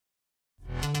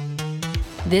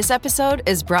This episode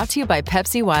is brought to you by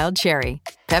Pepsi Wild Cherry.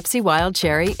 Pepsi Wild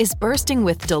Cherry is bursting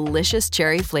with delicious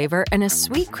cherry flavor and a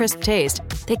sweet, crisp taste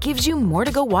that gives you more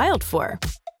to go wild for.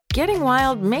 Getting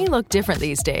wild may look different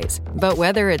these days, but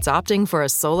whether it's opting for a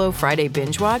solo Friday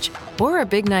binge watch or a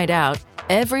big night out,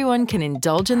 everyone can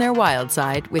indulge in their wild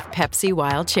side with Pepsi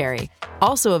Wild Cherry.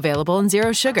 Also available in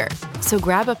Zero Sugar. So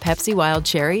grab a Pepsi Wild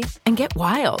Cherry and get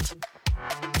wild.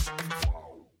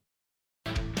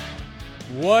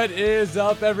 What is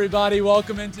up, everybody?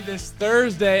 Welcome into this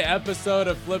Thursday episode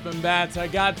of Flippin' Bats. I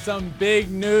got some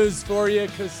big news for you.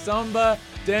 Kasumba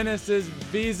Dennis's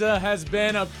visa has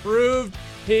been approved.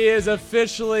 He is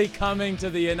officially coming to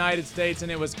the United States,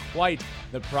 and it was quite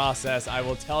the process. I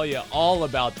will tell you all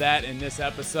about that in this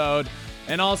episode.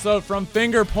 And also, from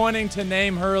finger pointing to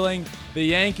name hurling, the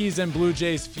Yankees and Blue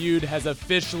Jays feud has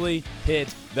officially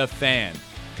hit the fan.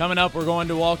 Coming up, we're going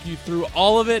to walk you through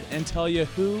all of it and tell you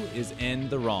who is in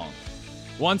the wrong.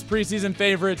 Once preseason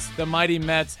favorites, the mighty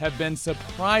Mets have been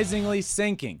surprisingly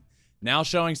sinking. Now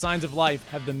showing signs of life,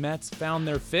 have the Mets found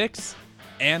their fix?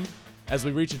 And as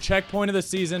we reach a checkpoint of the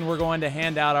season, we're going to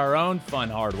hand out our own fun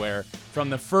hardware from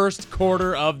the first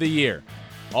quarter of the year.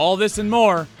 All this and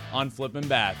more on Flippin'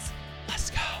 Bats.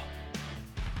 Let's go.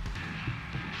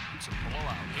 It's a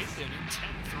blowout. 8th inning,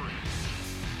 10-3.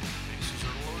 Bases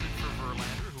are loaded for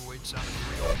Verlander, who waits out a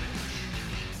 3-0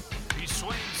 pitch. He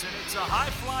swings, and it's a high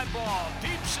fly ball.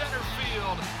 Deep center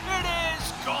field. It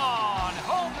is gone.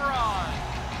 Home run.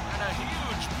 And a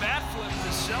huge bat flip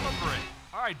to celebrate.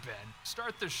 All right, Ben,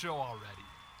 start the show already.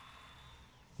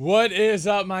 What is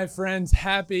up, my friends?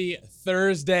 Happy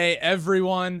Thursday,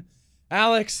 everyone.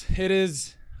 Alex, it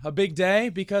is a big day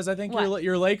because I think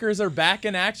your Lakers are back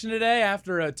in action today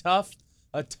after a tough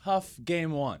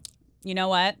game one. You know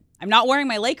what? I'm not wearing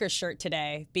my Lakers shirt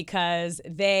today because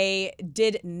they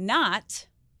did not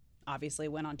obviously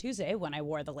win on Tuesday when I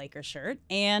wore the Lakers shirt.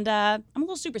 And I'm a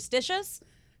little superstitious.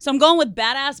 So I'm going with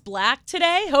badass black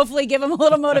today. Hopefully give them a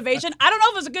little motivation. I don't know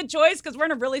if it's a good choice because we're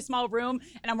in a really small room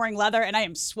and I'm wearing leather and I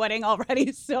am sweating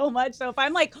already so much. So if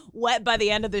I'm like wet by the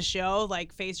end of the show,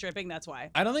 like face dripping, that's why.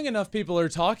 I don't think enough people are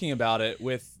talking about it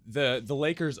with the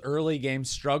Lakers' early game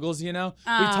struggles, you know?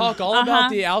 We talk all about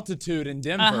the altitude in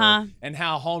Denver and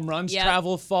how home runs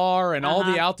travel far and all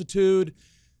the altitude.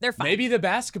 They're fine. Maybe the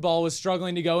basketball was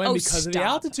struggling to go in because of the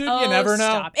altitude. You never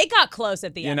know. Stop. It got close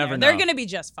at the end. Never know. They're going to be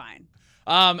just fine.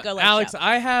 Alex,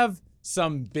 I have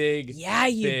some big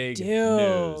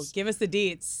news. Give us the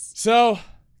deets. So,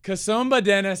 Kasumba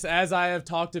Dennis, as I have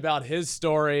talked about his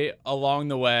story along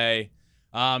the way,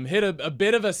 hit a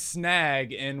bit of a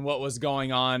snag in what was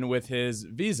going on with his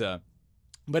visa.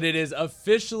 But it is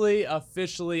officially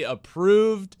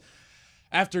approved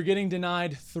after getting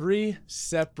denied 3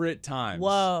 separate times.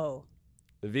 Whoa.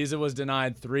 The visa was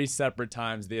denied 3 separate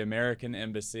times. The American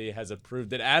Embassy has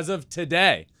approved it as of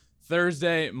today,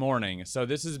 Thursday morning. So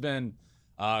this has been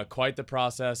quite the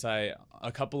process. I,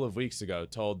 a couple of weeks ago,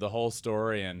 told the whole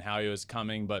story and how he was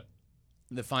coming, but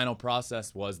the final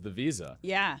process was the visa.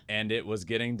 Yeah. And it was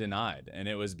getting denied, and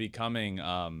it was becoming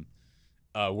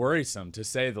worrisome, to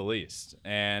say the least.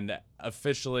 And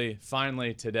officially,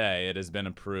 finally today, it has been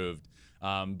approved.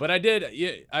 But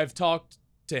I've talked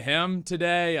to him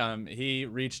today. He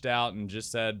reached out and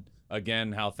just said,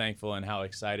 again, how thankful and how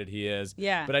excited he is.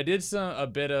 Yeah. But I did a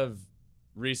bit of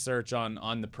research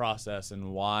on the process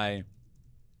and why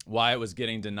it was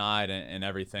getting denied and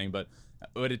everything. But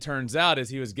what it turns out is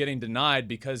he was getting denied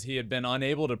because he had been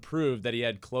unable to prove that he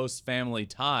had close family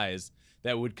ties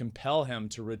that would compel him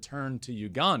to return to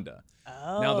Uganda.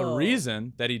 Oh. Now, the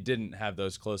reason that he didn't have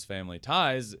those close family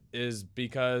ties is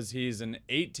because he's an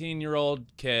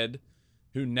 18-year-old kid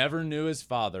who never knew his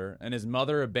father, and his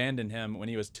mother abandoned him when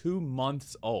he was 2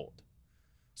 months old.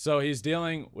 So he's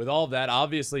dealing with all of that.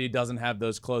 Obviously, he doesn't have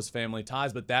those close family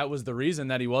ties, but that was the reason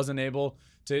that he wasn't able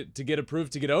to get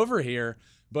approved to get over here.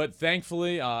 But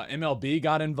thankfully, MLB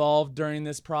got involved during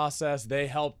this process. They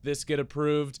helped this get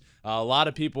approved. A lot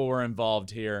of people were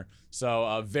involved here.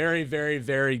 So very, very,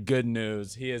 very good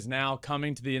news. He is now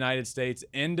coming to the United States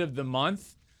end of the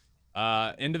month.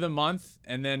 And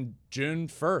then June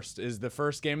 1st is the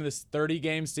first game of this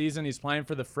 30-game season. He's playing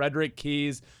for the Frederick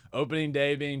Keys, opening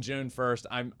day being June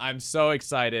 1st. I'm so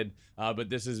excited, but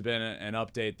this has been an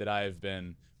update that I have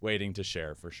been waiting to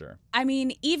share for sure. I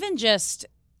mean, even just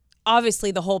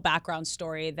obviously the whole background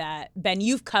story that, Ben,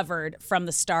 you've covered from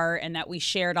the start and that we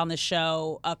shared on the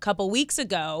show a couple weeks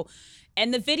ago,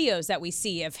 and the videos that we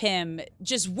see of him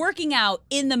just working out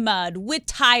in the mud with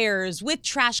tires, with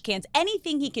trash cans,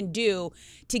 anything he can do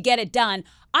to get it done.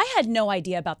 I had no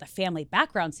idea about the family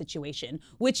background situation,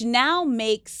 which now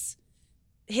makes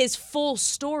his full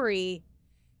story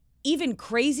even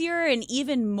crazier and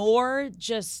even more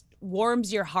just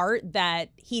warms your heart that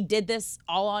he did this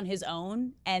all on his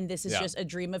own, and this is just a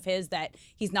dream of his that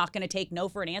he's not going to take no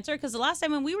for an answer. Because the last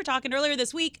time when we were talking earlier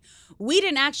this week, we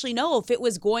didn't actually know if it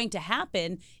was going to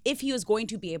happen, if he was going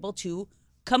to be able to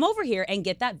come over here and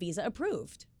get that visa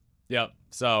approved. Yep.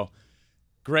 So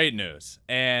great news.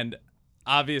 And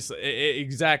obviously,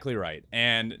 exactly right.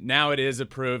 And now it is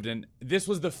approved. And this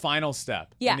was the final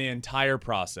step in the entire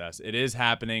process. It is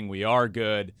happening. We are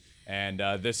good. And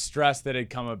the stress that had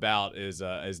come about is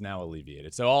now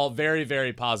alleviated. So all very,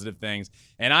 very positive things.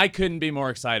 And I couldn't be more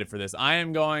excited for this. I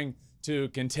am going to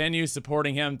continue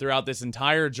supporting him throughout this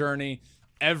entire journey.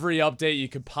 Every update you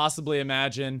could possibly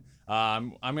imagine. We're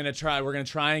going to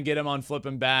try and get him on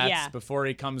Flippin' Bats before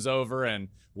he comes over and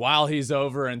while he's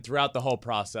over and throughout the whole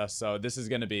process. So this is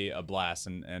going to be a blast.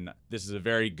 And this is a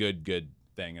very good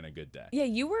thing and a good day. Yeah,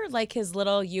 you were like his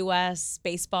little U.S.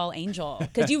 baseball angel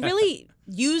because you really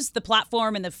used the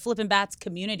platform and the Flippin' Bats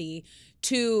community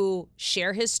to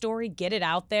share his story, get it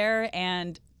out there,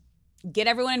 and get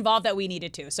everyone involved that we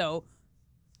needed to. So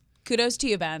kudos to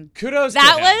you, Ben. Kudos.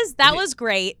 That was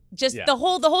great. Just the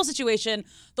whole situation,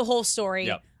 the whole story.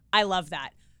 Yep. I love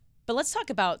that. But let's talk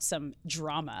about some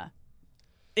drama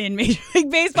in Major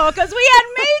League Baseball because we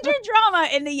had major drama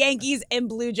in the Yankees and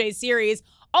Blue Jays series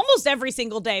almost every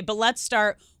single day. But let's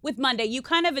start with Monday. You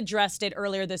kind of addressed it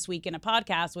earlier this week in a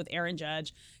podcast with Aaron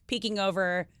Judge, peeking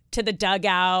over to the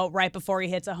dugout right before he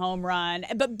hits a home run.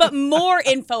 But more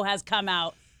info has come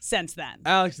out since then.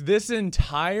 Alex, this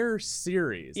entire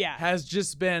series has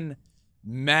just been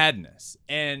madness.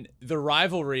 And the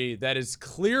rivalry that is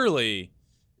clearly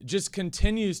just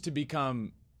continues to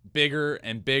become bigger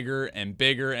and bigger and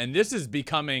bigger. And this is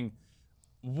becoming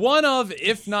one of,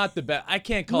 if not the best, I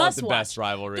can't call it the best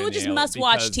rivalry. It was just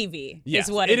must-watch TV is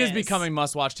what it is. It is becoming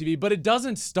must-watch TV, but it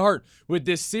doesn't start with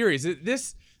this series.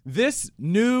 This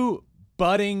new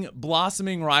budding,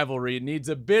 blossoming rivalry needs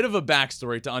a bit of a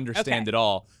backstory to understand it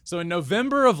all. So in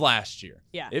November of last year,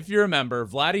 if you remember,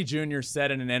 Vladdy Jr. said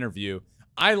in an interview,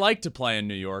 I like to play in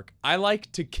New York. I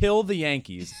like to kill the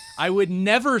Yankees. I would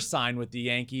never sign with the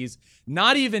Yankees,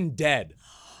 not even dead,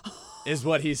 is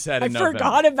what he said in November. I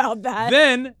forgot about that.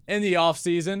 Then, in the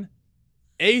offseason,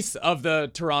 ace of the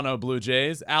Toronto Blue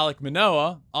Jays, Alek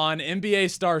Manoah, on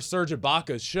NBA star Serge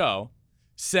Ibaka's show,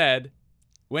 said,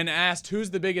 when asked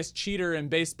who's the biggest cheater in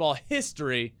baseball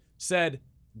history, said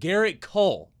Garrett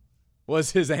Cole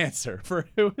was his answer for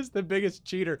who is the biggest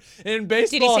cheater in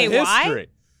baseball history. Did he say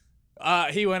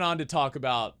why? He went on to talk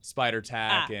about Spider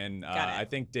Tack and I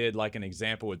think did like an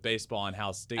example with baseball and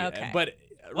how but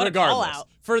regardless,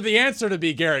 for the answer to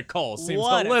be Garrett Cole seems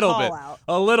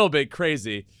a little bit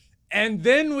crazy. And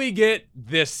then we get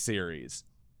this series.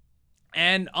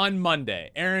 And on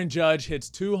Monday, Aaron Judge hits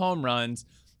 2 home runs.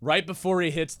 Right before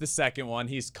he hits the second one,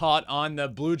 he's caught on the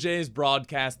Blue Jays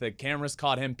broadcast. The cameras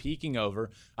caught him peeking over.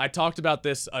 I talked about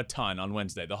this a ton on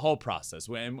Wednesday, the whole process.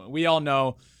 We all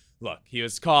know, look, he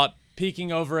was caught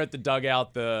peeking over at the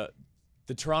dugout. The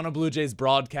Toronto Blue Jays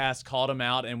broadcast called him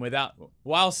out, and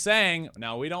while saying,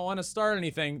 now we don't want to start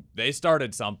anything, they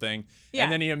started something,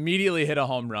 and then he immediately hit a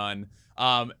home run.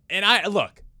 And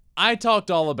I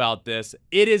talked all about this.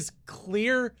 It is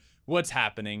clear what's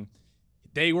happening.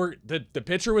 The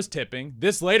pitcher was tipping.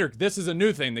 This is a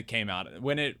new thing that came out.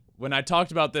 When I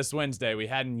talked about this Wednesday, we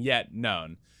hadn't yet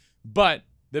known. But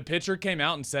the pitcher came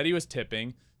out and said he was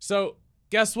tipping. So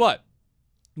guess what?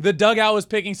 The dugout was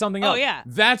picking something up. Oh, yeah.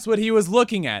 That's what he was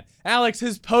looking at. Alex,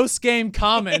 his post-game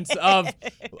comments of,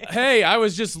 hey, I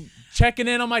was just checking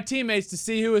in on my teammates to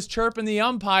see who was chirping the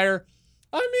umpire.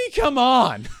 I mean, come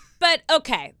on. But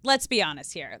okay, let's be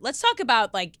honest here. Let's talk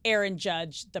about like Aaron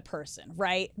Judge, the person,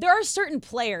 right? There are certain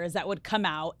players that would come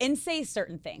out and say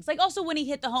certain things. Like also when he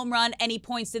hit the home run and he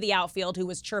points to the outfield who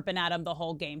was chirping at him the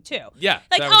whole game too. Yeah.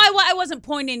 Like, I wasn't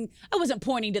pointing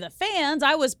to the fans.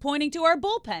 I was pointing to our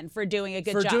bullpen for doing a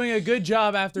good job. For doing a good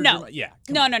job after. No. Yeah.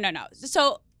 No.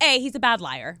 So, he's a bad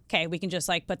liar. Okay, we can just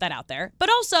like put that out there.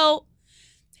 But also,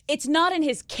 it's not in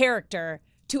his character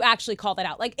to actually call that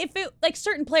out. Like if it, like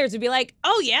certain players would be like,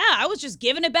 oh yeah, I was just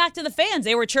giving it back to the fans.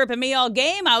 They were chirping me all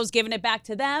game. I was giving it back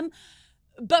to them.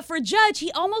 But for Judge,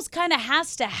 he almost kind of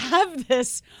has to have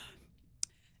this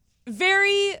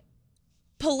very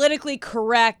politically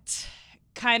correct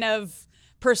kind of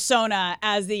persona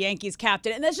as the Yankees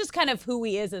captain. And that's just kind of who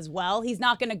he is as well. He's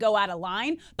not going to go out of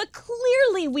line, but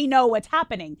clearly we know what's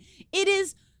happening. It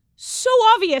is so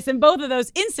obvious in both of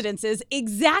those incidences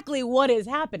exactly what is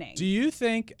happening. Do you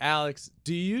think, Alex,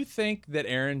 that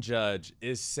Aaron Judge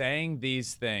is saying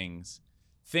these things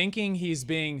thinking he's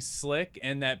being slick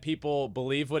and that people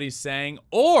believe what he's saying,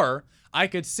 or I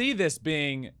could see this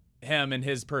being him and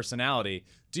his personality.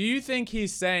 Do you think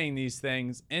he's saying these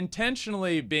things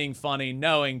intentionally being funny,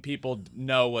 knowing people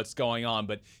know what's going on?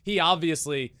 But he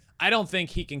obviously, I don't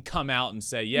think he can come out and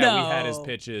say, yeah, we had his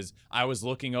pitches. I was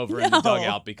looking over in the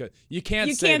dugout, because you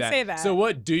can't say that. So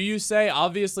what do you say?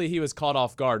 Obviously, he was caught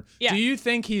off guard. Yeah. Do you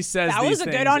think he says that these was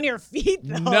things? Good on your feet,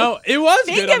 though. No, it was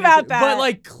Think good on about your feet, that. but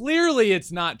like clearly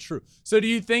it's not true. So do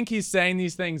you think he's saying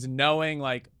these things knowing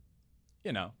like,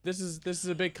 you know, this is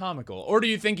a big comical, or do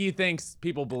you think he thinks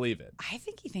people believe it? I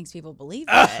think he thinks people believe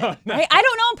it. No. I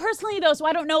don't know him personally though, so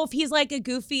I don't know if he's like a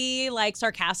goofy, like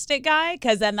sarcastic guy,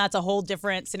 because then that's a whole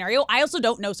different scenario. I also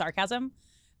don't know sarcasm.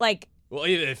 Like, well,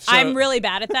 I'm really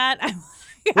bad at that. I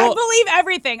believe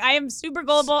everything. I am super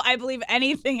gullible. I believe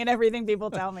anything and everything people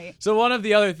tell me. So one of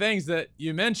the other things that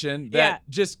you mentioned that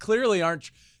just clearly aren't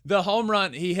the home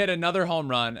run. He hit another home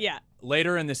run. Yeah.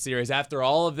 Later in the series, after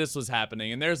all of this was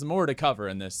happening, and there's more to cover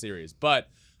in this series, but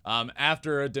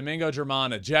after a Domingo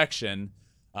Germán ejection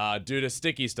due to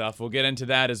sticky stuff, we'll get into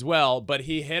that as well, but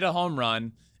he hit a home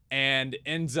run and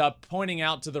ends up pointing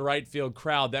out to the right field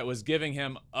crowd that was giving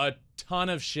him a ton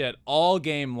of shit all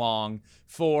game long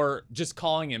for just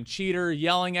calling him cheater,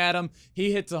 yelling at him.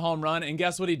 He hits a home run, and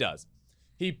guess what he does?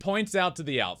 He points out to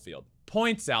the outfield,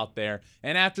 points out there,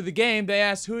 and after the game, they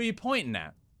asked, who are you pointing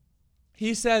at?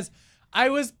 He says, I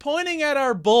was pointing at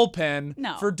our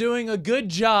bullpen for doing a good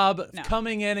job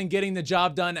coming in and getting the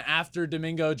job done after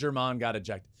Domingo Germán got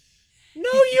ejected. No,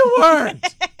 you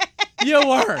weren't. You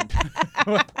weren't.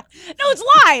 No, it's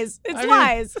lies. It's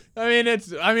lies.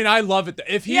 I mean, I love it.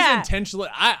 If he's intentionally,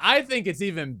 I think it's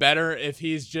even better if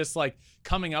he's just like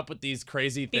coming up with these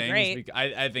crazy things.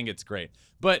 I think it's great.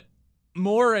 But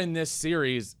more in this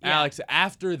series, Alex,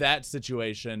 after that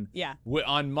situation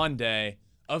on Monday,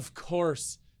 of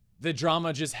course, the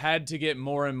drama just had to get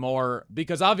more and more,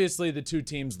 because obviously the two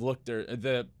teams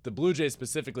the Blue Jays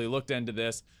specifically looked into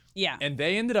this. Yeah. And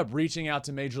they ended up reaching out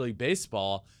to Major League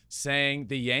Baseball saying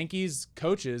the Yankees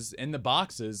coaches in the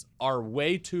boxes are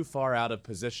way too far out of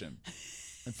position.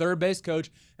 The third base coach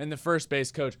and the first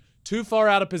base coach, too far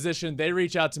out of position. They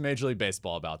reach out to Major League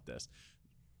Baseball about this.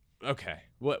 Okay,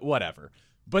 whatever.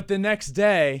 But the next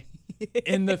day,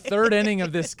 in the third inning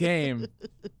of this game,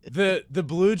 the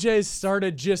Blue Jays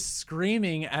started just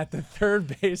screaming at the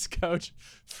third base coach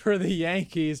for the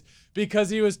Yankees because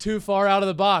he was too far out of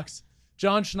the box.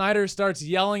 John Schneider starts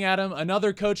yelling at him.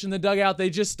 Another coach in the dugout,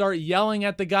 they just start yelling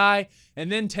at the guy,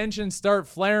 and then tensions start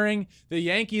flaring. The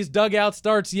Yankees dugout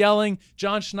starts yelling.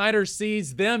 John Schneider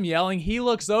sees them yelling. He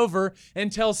looks over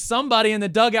and tells somebody in the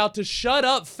dugout to shut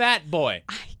up, fat boy.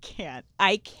 I can't.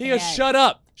 He goes, shut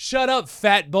up,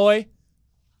 fat boy,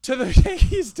 to the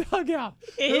Yankees dugout.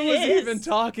 Who was he even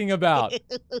talking about?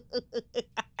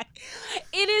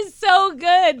 It is so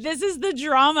good. This is the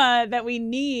drama that we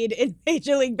need in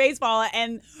Major League Baseball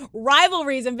and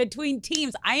rivalries in between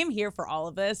teams. I am here for all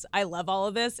of this. I love all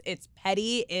of this. It's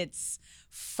petty. It's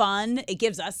fun. It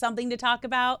gives us something to talk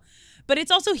about. But it's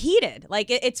also heated.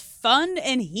 Like, it's fun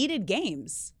and heated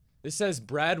games. This says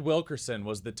Brad Wilkerson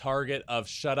was the target of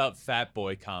 "shut up, fat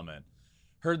boy" comment.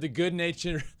 Heard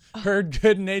good-natured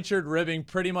ribbing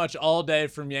pretty much all day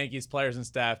from Yankees players and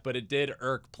staff, but it did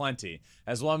irk plenty.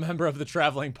 As one member of the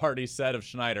traveling party said of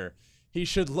Schneider, he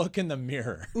should look in the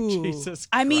mirror. Ooh. Jesus Christ.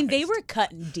 I mean, they were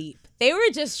cutting deep. They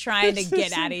were just trying to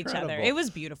get at each other. It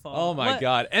was beautiful. Oh my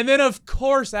God. And then of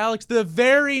course, Alex, the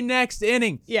very next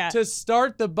inning, to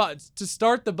start the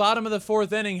bottom of the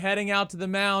fourth inning, heading out to the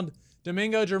mound,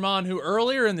 Domingo Germán, who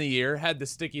earlier in the year had the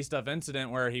sticky stuff incident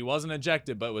where he wasn't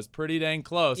ejected but was pretty dang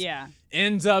close,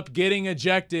 ends up getting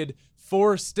ejected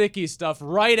for sticky stuff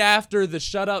right after the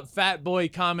 "shut up, fat boy"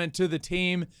 comment to the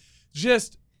team.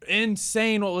 Just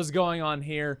insane what was going on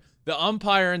here. The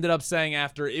umpire ended up saying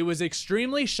after, it was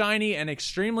extremely shiny and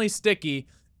extremely sticky,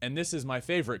 and this is my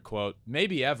favorite quote,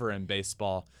 maybe ever in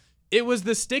baseball, it was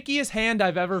the stickiest hand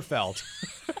I've ever felt.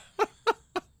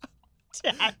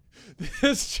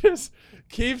 This just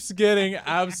keeps getting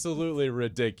absolutely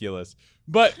ridiculous.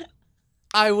 But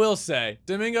I will say,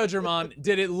 Domingo Germán,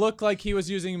 did it look like he was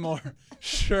using more?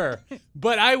 Sure.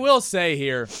 But I will say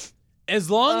here,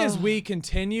 as long as we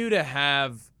continue to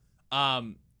have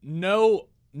no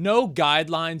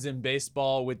guidelines in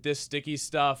baseball with this sticky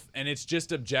stuff, and it's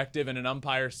just objective and an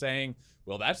umpire saying,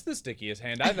 well, that's the stickiest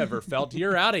hand I've ever felt,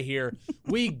 you're out of here.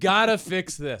 We gotta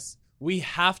fix this. We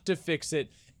have to fix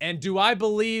it. And do I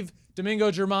believe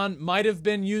Domingo Germán might have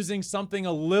been using something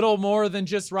a little more than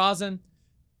just rosin?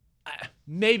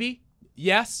 Maybe.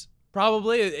 Yes,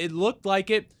 probably. It looked like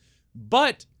it.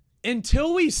 But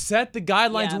until we set the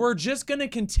guidelines, Yeah. we're just going to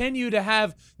continue to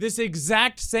have this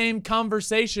exact same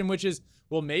conversation, which is,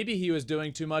 well, maybe he was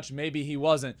doing too much, maybe he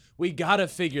wasn't. We got to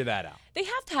figure that out. They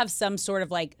have to have some sort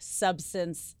of like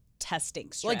substance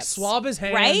testing strips. Like swab his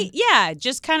hand. Right? Yeah,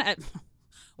 just kind of.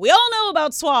 We all know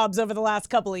about swabs over the last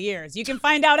couple of years. You can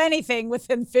find out anything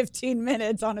within 15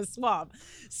 minutes on a swab.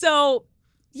 So,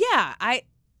 yeah,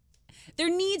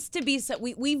 there needs to be some,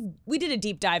 we did a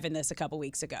deep dive in this a couple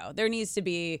weeks ago. There needs to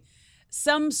be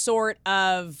some sort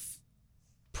of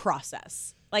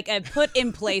process, like a put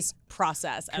in place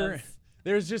process.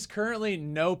 There's just currently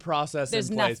no process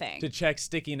in place nothing to check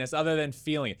stickiness other than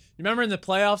feeling it. You remember in the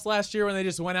playoffs last year when they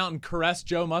just went out and caressed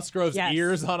Joe Musgrove's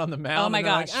ears on the mound? Oh my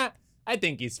gosh. Like, I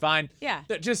think he's fine. Yeah.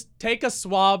 Just take a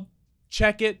swab,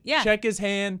 check it, check his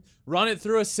hand, run it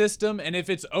through a system, and if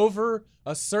it's over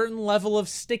a certain level of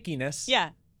stickiness,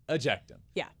 eject him.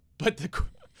 Yeah.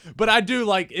 But I do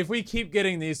like, if we keep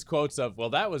getting these quotes of,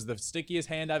 well, that was the stickiest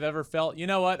hand I've ever felt, you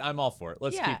know what? I'm all for it.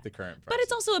 Let's keep the current process. But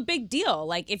it's also a big deal.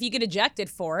 Like, if you get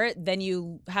ejected for it, then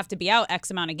you have to be out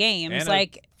X amount of games. And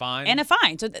like a fine. And a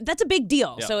fine. So that's a big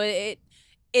deal. Yeah. So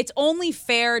it's only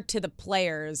fair to the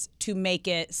players to make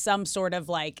it some sort of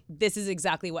like, this is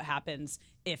exactly what happens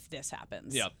if this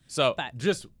happens. Yeah. So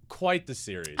just quite the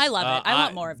series. I love it. I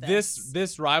want more of this.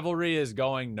 This rivalry is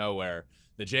going nowhere.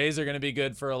 The Jays are going to be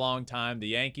good for a long time. The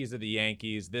Yankees are the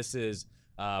Yankees. This is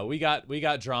we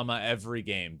got drama every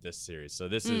game this series. So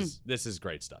this is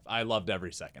great stuff. I loved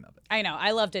every second of it. I know.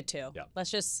 I loved it too. Yeah.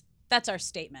 That's our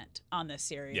statement on this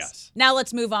series. Yes. Now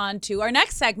let's move on to our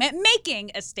next segment,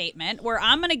 Making a Statement, where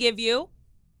I'm going to give you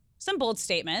some bold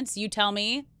statements. You tell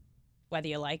me whether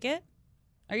you like it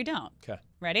or you don't. Okay.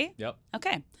 Ready? Yep.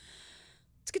 Okay.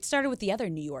 Let's get started with the other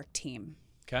New York team.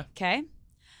 Okay. Okay.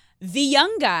 The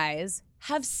young guys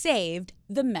have saved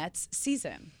the Mets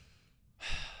season.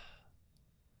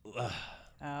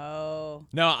 Oh.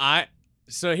 No,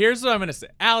 So here's what I'm going to say.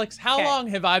 Alex, how long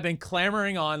have I been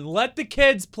clamoring on, let the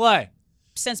kids play?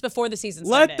 Since before the season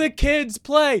started. Let the kids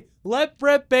play. Let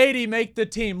Brett Beatty make the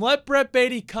team. Let Brett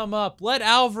Beatty come up. Let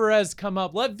Alvarez come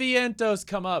up. Let Vientos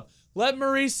come up. Let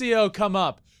Mauricio come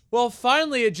up. Well,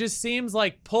 finally, it just seems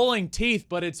like pulling teeth,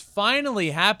 but it's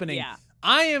finally happening. Yeah.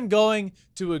 I am going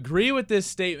to agree with this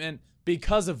statement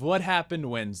because of what happened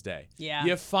Wednesday. Yeah.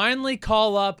 You finally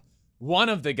call up one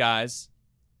of the guys,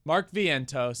 Mark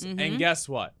Vientos, and guess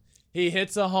what? He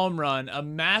hits a home run, a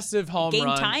massive home run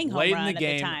Game-tying home late run in the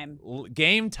game, at the time.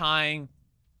 Game-tying,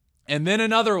 and then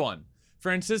another one.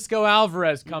 Francisco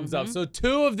Alvarez comes up. So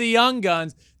two of the young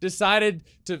guns decided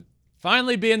to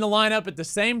finally be in the lineup at the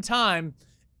same time,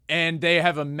 and they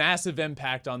have a massive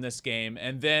impact on this game.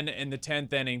 And then in the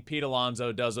 10th inning, Pete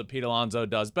Alonso does what Pete Alonso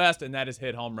does best, and that is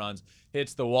hit home runs.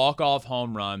 Hits the walk-off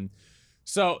home run.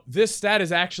 So this stat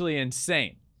is actually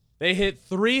insane. They hit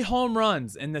 3 home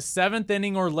runs in the 7th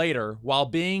inning or later while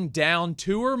being down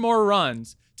 2 or more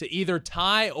runs to either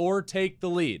tie or take the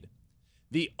lead.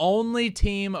 The only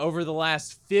team over the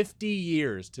last 50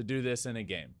 years to do this in a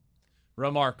game.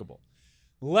 Remarkable.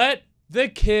 Let the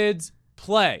kids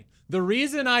play. The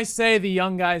reason I say the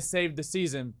young guys saved the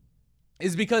season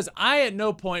is because I at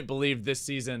no point believed this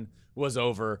season was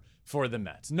over for the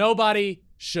Mets. Nobody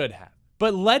should have.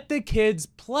 But let the kids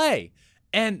play.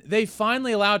 And they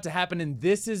finally allow it to happen, and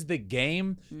this is the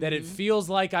game that it feels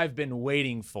like I've been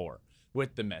waiting for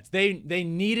with the Mets. They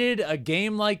needed a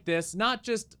game like this, not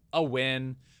just a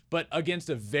win, but against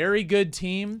a very good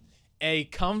team, a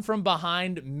come from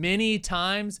behind many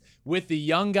times with the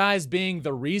young guys being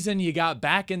the reason you got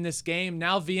back in this game.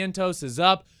 Now Vientos is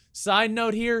up. Side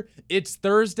note here, it's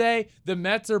Thursday. The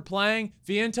Mets are playing.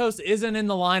 Vientos isn't in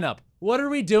the lineup. What are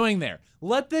we doing there?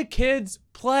 Let the kids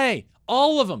play.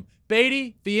 All of them.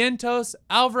 Beatty, Vientos,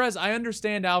 Alvarez. I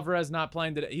understand Alvarez not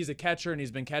playing today. He's a catcher and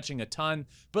he's been catching a ton,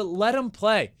 but let him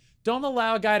play. Don't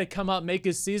allow a guy to come up, make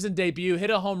his season debut, hit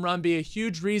a home run, be a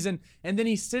huge reason, and then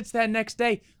he sits that next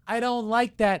day. I don't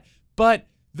like that, but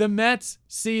the Mets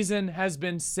season has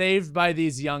been saved by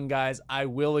these young guys. I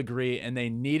will agree, and they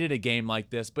needed a game like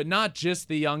this, but not just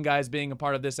the young guys being a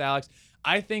part of this, Alex.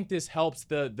 I think this helps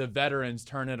the veterans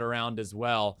turn it around as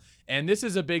well. And this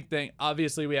is a big thing.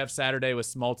 Obviously, we have Saturday with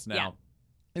Smoltz now. Yeah.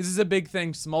 This is a big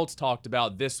thing Smoltz talked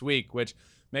about this week, which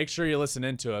make sure you listen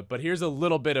into it. But here's a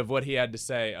little bit of what he had to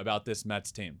say about this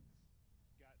Mets team.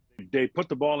 They put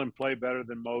the ball in play better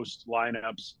than most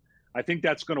lineups. I think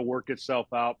that's going to work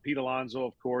itself out. Pete Alonso,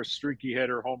 of course, streaky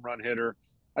hitter, home run hitter.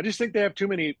 I just think they have too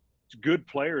many good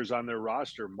players on their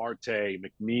roster. Marte,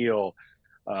 McNeil,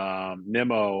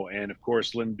 Nimmo, and of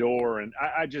course Lindor. And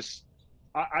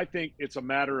I think it's a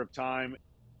matter of time.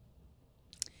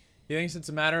 He thinks it's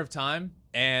a matter of time?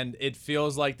 and it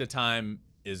feels like the time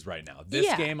is right now.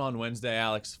 This game on Wednesday,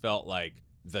 Alex, felt like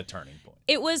the turning point.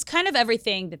 It was kind of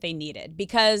everything that they needed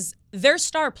because their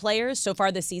star players so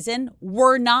far this season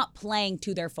were not playing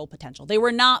to their full potential. They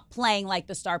were not playing like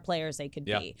the star players they could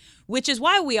be, which is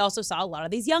why we also saw a lot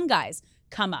of these young guys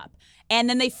come up. And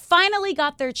then they finally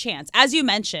got their chance. As you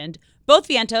mentioned, both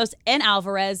Vientos and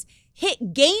Alvarez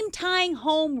hit game-tying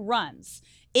home runs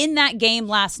in that game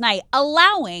last night,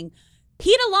 allowing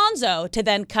Pete Alonso to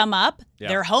then come up,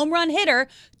 their home run hitter,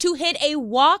 to hit a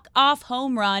walk-off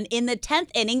home run in the 10th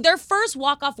inning, their first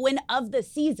walk-off win of the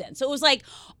season. So it was like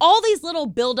all these little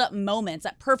build-up moments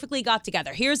that perfectly got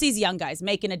together. Here's these young guys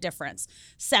making a difference.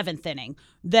 7th inning.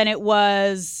 Then it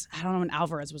was, I don't know when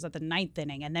Alvarez was at the 9th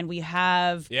inning. And then we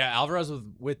have... Yeah, Alvarez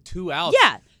with 2 outs.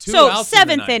 Yeah. So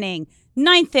 7th inning,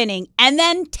 9th inning, and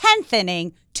then 10th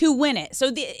inning to win it.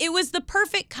 So it was the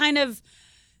perfect kind of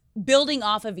building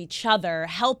off of each other,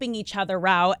 helping each other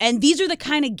out. And these are the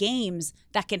kind of games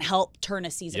that can help turn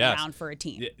a season around for a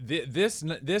team.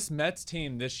 This Mets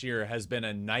team this year has been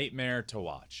a nightmare to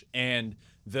watch. And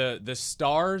the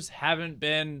stars haven't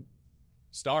been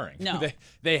starring. No.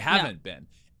 They haven't been.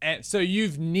 And so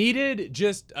you've needed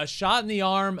just a shot in the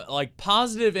arm, like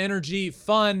positive energy,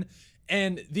 fun.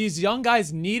 And these young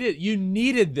guys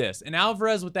needed this. And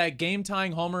Alvarez with that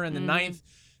game-tying homer in the 9th,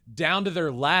 down to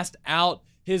their last out.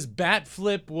 His bat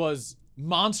flip was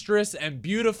monstrous and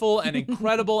beautiful and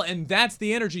incredible, and that's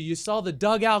the energy. You saw the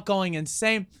dugout going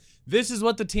insane. This is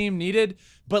what the team needed,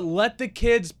 but let the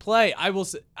kids play.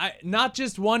 Not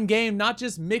just one game, not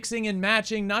just mixing and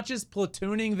matching, not just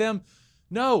platooning them.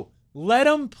 No, let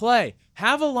them play.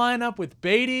 Have a lineup with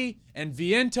Beatty and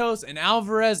Vientos and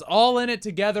Alvarez all in it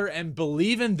together and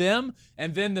believe in them,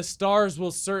 and then the stars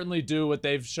will certainly do what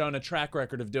they've shown a track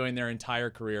record of doing their entire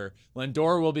career.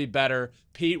 Lindor will be better.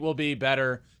 Pete will be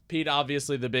better. Pete,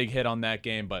 obviously, the big hit on that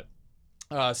game, but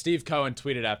Steve Cohen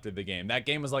tweeted after the game, that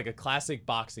game was like a classic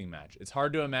boxing match. It's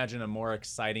hard to imagine a more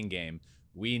exciting game.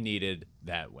 We needed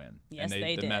that win. Yes, and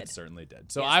they the did. Mets certainly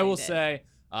did. So Yes, I will they did. say...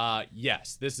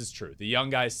 yes, this is true. The young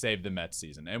guys saved the Mets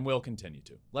season and will continue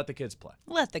to. Let the kids play.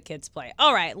 Let the kids play.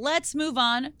 All right, let's move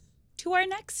on to our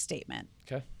next statement.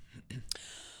 Okay.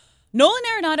 Nolan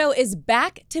Arenado is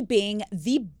back to being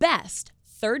the best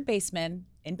third baseman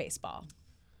in baseball.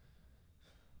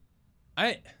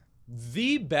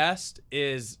 The best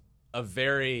is a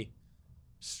very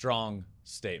strong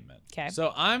statement. Okay.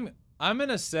 So I'm going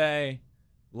to say,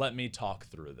 let me talk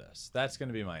through this. That's going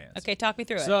to be my answer. Okay, talk me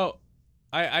through it. So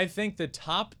I think the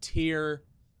top tier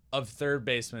of third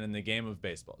baseman in the game of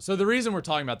baseball. So the reason we're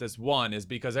talking about this, one, is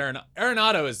because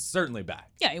Arenado is certainly back.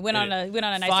 Yeah, he went on a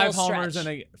nice five little homers stretch.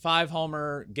 in a 5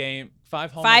 homer game,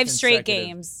 5 straight consecutive-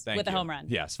 games Thank with a you. home run.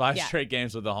 Yes, 5 Yeah. straight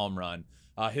games with a home run.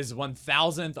 His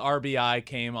 1,000th RBI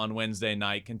came on Wednesday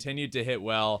night. Continued to hit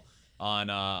well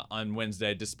on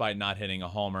Wednesday despite not hitting a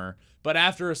homer. But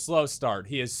after a slow start,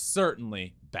 he is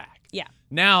certainly back. Yeah.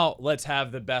 Now let's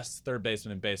have the best third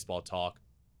baseman in baseball talk.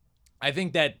 I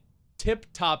think that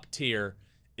tip-top tier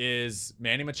is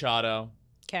Manny Machado,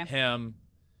 Okay. him,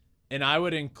 and I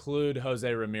would include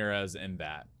Jose Ramirez in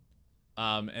that.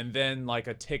 And then like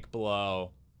a tick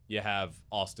below, you have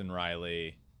Austin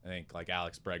Riley, I think like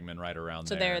Alex Bregman right around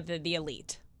So there. they're the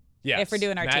elite. Yes, if we're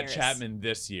doing our Matt tiers. Chapman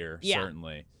this year, Yeah.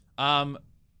 certainly.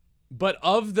 But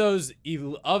of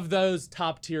those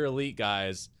top tier elite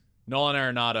guys, Nolan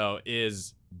Arenado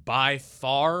is by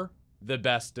far the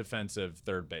best defensive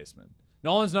third baseman.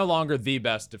 Nolan's no longer the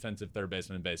best defensive third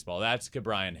baseman in baseball. That's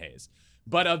Ke'Bryan Hayes.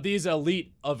 But of these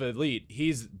elite,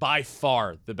 he's by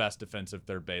far the best defensive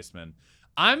third baseman.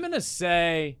 I'm gonna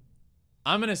say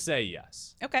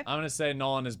yes. Okay. I'm gonna say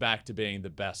Nolan is back to being the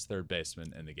best third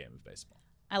baseman in the game of baseball.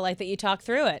 I like that you talked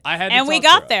through it. I had to and we talk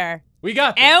got through it. there. We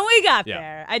got there. And we got Yeah.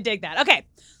 there. I dig that. Okay,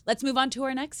 let's move on to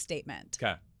our next statement.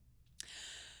 Okay.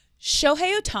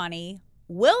 Shohei Ohtani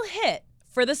will hit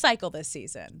for the cycle this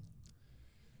season.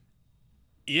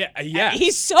 Yeah.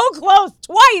 He's so close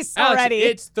twice Alex, already.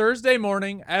 it's Thursday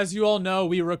morning. As you all know,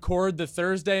 we record the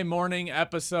Thursday morning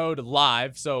episode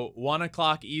live. So 1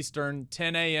 o'clock Eastern,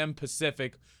 10 a.m.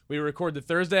 Pacific. We record the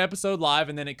Thursday episode live,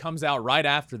 and then it comes out right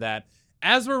after that.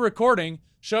 As we're recording,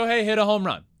 Shohei hit a home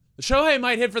run. Shohei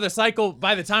might hit for the cycle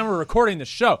by the time we're recording the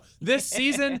show. This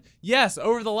season, yes,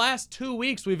 over the last 2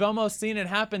 weeks, we've almost seen it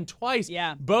happen twice.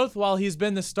 Yeah. Both while he's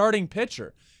been the starting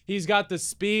pitcher. He's got the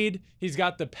speed. He's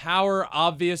got the power,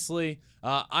 obviously.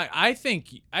 I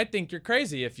think you're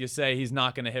crazy if you say he's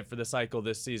not going to hit for the cycle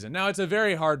this season. Now, it's a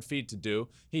very hard feat to do.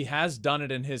 He has done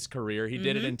it in his career. He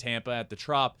did it in Tampa at the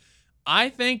Trop. I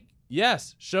think,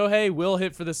 yes, Shohei will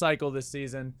hit for the cycle this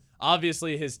season.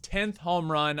 Obviously, his 10th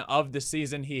home run of the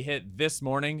season he hit this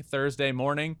morning, Thursday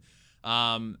morning.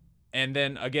 And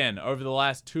then, again, over the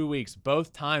last 2 weeks,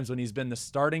 both times when he's been the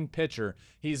starting pitcher,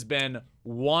 he's been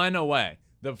 1 away.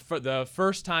 The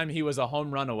first time he was a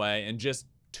home run away and just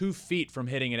 2 feet from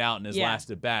hitting it out in his last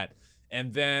at-bat.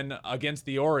 And then against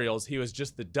the Orioles, he was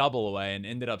just the double away and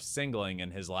ended up singling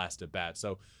in his last at-bat.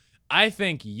 So I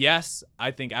think, yes,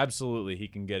 I think absolutely he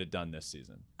can get it done this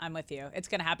season. I'm with you. It's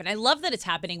going to happen. I love that it's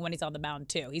happening when he's on the mound,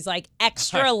 too. He's like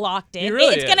extra locked in.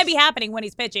 It's going to be happening when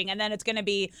he's pitching, and then it's going to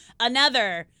be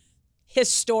another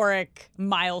historic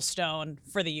milestone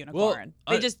for the Unicorn.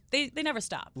 Well, they never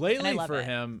stop. Lately for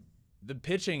him, the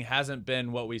pitching hasn't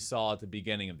been what we saw at the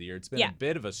beginning of the year. It's been a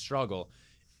bit of a struggle.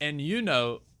 And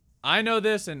I know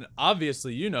this, and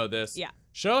obviously you know this. Yeah.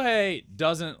 Shohei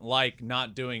doesn't like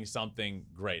not doing something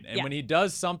great. And when he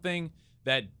does something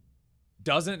that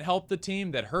doesn't help the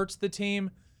team, that hurts the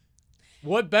team,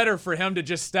 what better for him to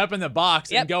just step in the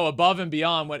box and go above and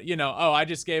beyond what, I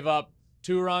just gave up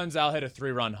 2 runs, I'll hit a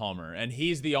 3-run homer. And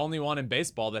he's the only one in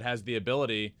baseball that has the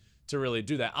ability to really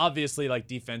do that. Obviously, like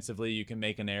defensively, you can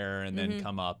make an error and then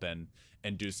come up and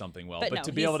do something well. But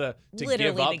to be able to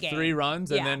give up 3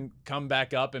 runs and then come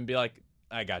back up and be like,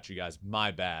 I got you guys,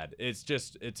 my bad. It's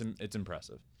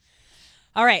impressive.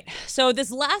 All right. So this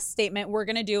last statement we're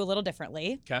going to do a little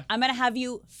differently. Okay. I'm going to have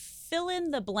you fill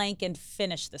in the blank and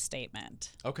finish the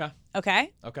statement. Okay.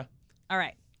 Okay? Okay. All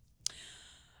right.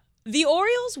 The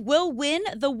Orioles will win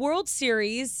the World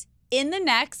Series in the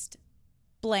next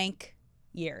blank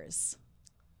years.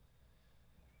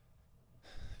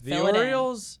 The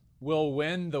Orioles will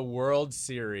win the World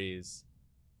Series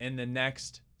in the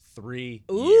next 3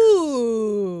 years.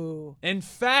 Ooh. In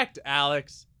fact,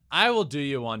 Alex, I will do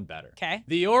you one better. Okay.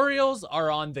 The Orioles are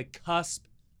on the cusp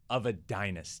of a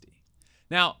dynasty.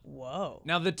 Now,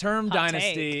 the term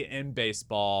dynasty in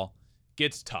baseball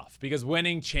gets tough because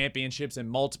winning championships in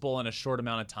multiple in a short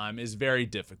amount of time is very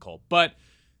difficult. But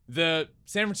the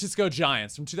San Francisco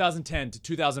Giants from 2010 to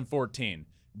 2014,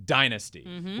 dynasty.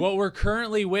 Mm-hmm. What we're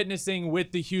currently witnessing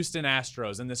with the Houston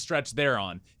Astros and the stretch they're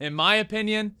on, in my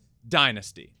opinion,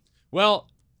 dynasty. Well,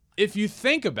 if you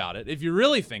think about it, if you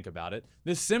really think about it,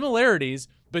 the similarities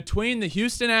between the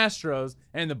Houston Astros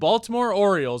and the Baltimore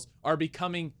Orioles are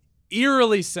becoming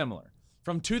eerily similar.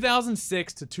 From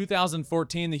 2006 to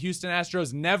 2014, the Houston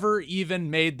Astros never even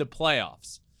made the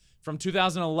playoffs. From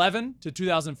 2011 to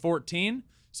 2014,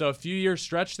 so a few year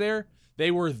stretch there, they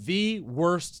were the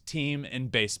worst team in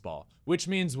baseball, which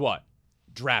means what?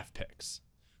 Draft picks.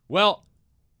 Well,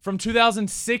 from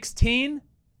 2016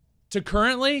 to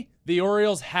currently, the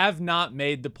Orioles have not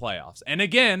made the playoffs. And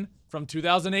again, from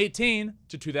 2018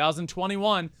 to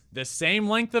 2021, the same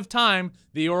length of time,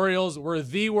 the Orioles were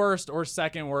the worst or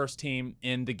second worst team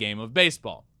in the game of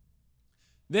baseball.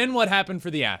 Then what happened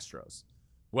for the Astros?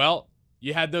 Well,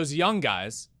 you had those young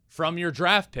guys from your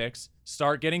draft picks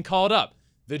start getting called up.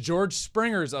 The George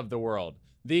Springers of the world,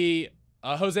 the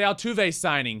Jose Altuve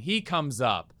signing, he comes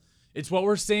up. It's what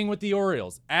we're seeing with the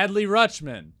Orioles. Adley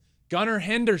Rutschman, Gunnar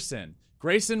Henderson,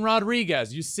 Grayson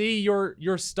Rodriguez. You see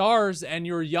your stars and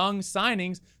your young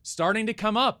signings starting to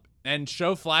come up and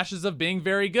show flashes of being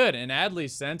very good. In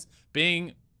Adley's sense,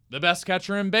 being the best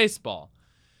catcher in baseball.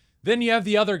 Then you have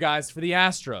the other guys for the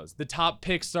Astros. The top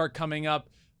picks start coming up.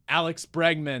 Alex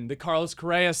Bregman, the Carlos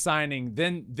Correa signing.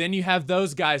 Then you have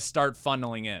those guys start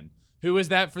funneling in. Who is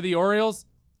that for the Orioles?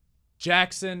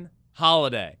 Jackson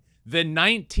Holliday, the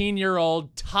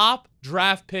 19-year-old top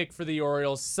draft pick for the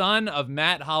Orioles, son of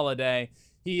Matt Holliday.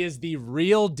 He is the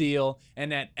real deal,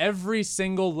 and at every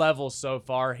single level so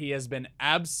far, he has been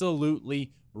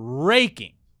absolutely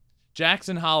raking.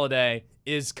 Jackson Holliday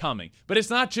is coming. But it's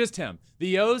not just him.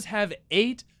 The O's have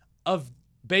 8 of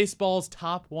baseball's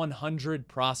top 100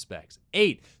 prospects.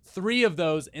 8. 3 of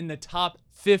those in the top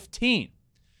 15.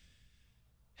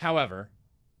 However,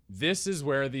 this is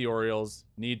where the Orioles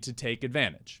need to take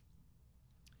advantage.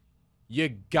 You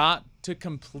got to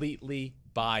completely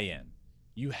buy in.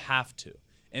 You have to.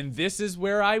 And this is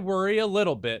where I worry a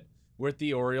little bit with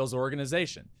the Orioles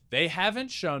organization. They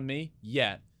haven't shown me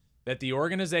yet that the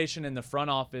organization in the front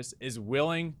office is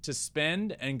willing to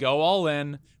spend and go all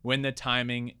in when the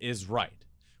timing is right.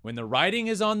 When the writing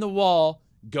is on the wall,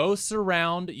 go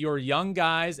surround your young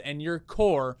guys and your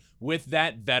core with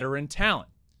that veteran talent.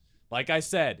 Like I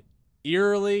said,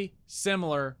 eerily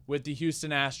similar with the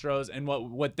Houston Astros and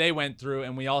what they went through,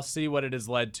 and we all see what it has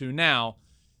led to now.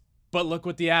 But look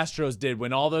what the Astros did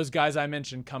when all those guys I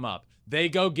mentioned come up. They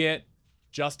go get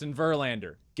Justin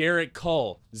Verlander, Garrett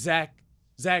Cole, Zach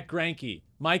Greinke,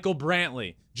 Michael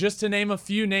Brantley, just to name a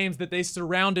few names that they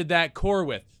surrounded that core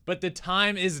with. But the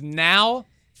time is now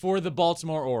for the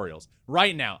Baltimore Orioles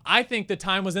right now. I think the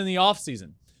time was in the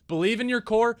offseason. Believe in your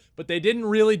core, but they didn't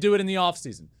really do it in the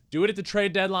offseason. Do it at the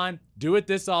trade deadline. Do it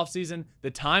this offseason. The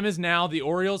time is now. The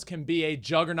Orioles can be a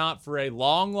juggernaut for a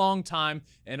long, long time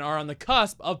and are on the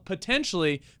cusp of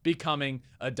potentially becoming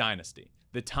a dynasty.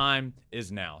 The time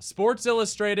is now. Sports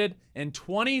Illustrated in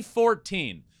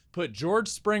 2014 put George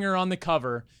Springer on the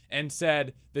cover and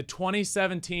said the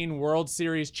 2017 World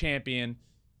Series champion,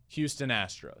 Houston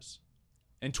Astros.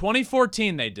 In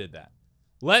 2014, they did that.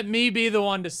 Let me be the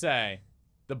one to say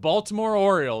the Baltimore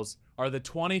Orioles are the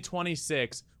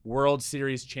 2026 World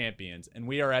Series champions, and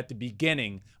we are at the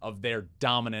beginning of their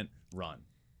dominant run.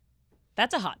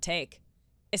 That's a hot take,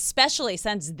 especially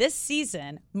since this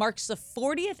season marks the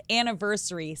 40th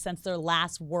anniversary since their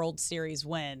last World Series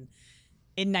win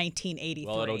in 1983.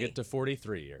 Well, it'll get to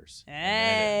 43 years.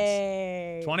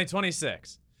 Hey.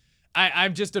 2026.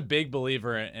 I'm just a big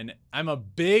believer, and I'm a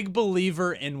big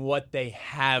believer in what they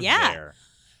have there.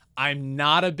 I'm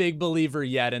not a big believer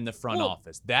yet in the front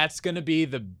office. That's going to be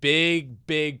the big,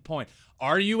 big point.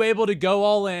 Are you able to go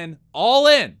all in? All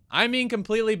in. I mean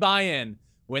completely buy in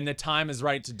when the time is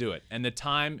right to do it, and the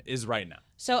time is right now.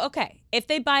 So, okay, if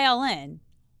they buy all in,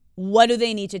 what do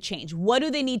they need to change? What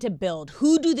do they need to build?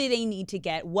 Who do they need to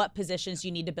get? What positions do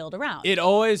you need to build around? It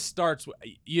always starts with,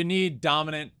 you need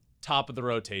dominant top of the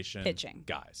rotation pitching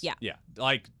guys. Yeah.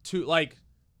 Like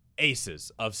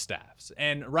aces of staffs.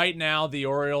 And right now the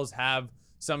Orioles have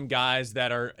some guys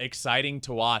that are exciting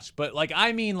to watch, but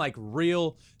I mean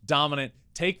real dominant,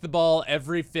 take the ball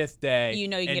every fifth day, you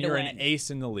and get you're a win. An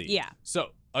ace in the league. Yeah. So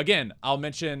again, I'll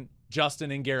mention Justin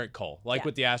and Garrett Cole, what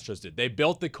the Astros did. They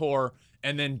built the core,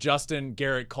 and then Justin,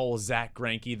 Garrett Cole, Zach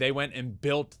Greinke, they went and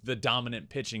built the dominant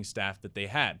pitching staff that they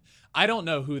had. I don't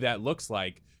know who that looks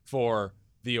like for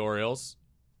the Orioles.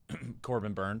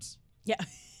 Corbin Burns. Yeah.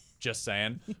 Just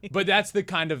saying. But that's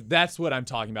what I'm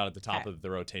talking about at the top of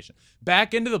the rotation.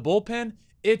 Back into the bullpen,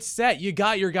 it's set. You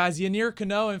got your guys. Yanier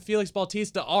Cano and Felix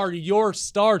Bautista are your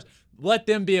stars. Let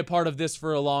them be a part of this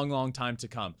for a long, long time to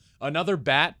come. Another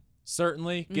bat,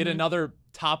 certainly. Get another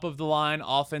top-of-the-line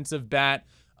offensive bat.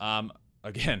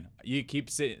 Again, you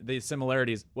keep the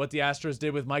similarities. What the Astros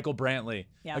did with Michael Brantley,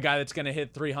 a guy that's going to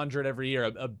hit 300 every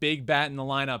year, a big bat in the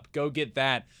lineup. Go get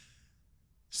that.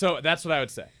 So that's what I would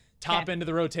say. Top end of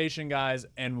the rotation guys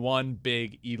and one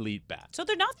big elite bat. So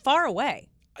they're not far away.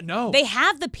 No. They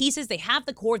have the pieces. They have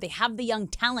the core. They have the young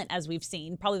talent, as we've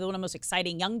seen. Probably one of the most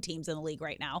exciting young teams in the league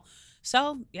right now.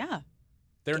 So, yeah.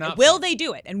 They're not Will far. they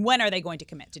do it? And when are they going to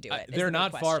commit to do it? They're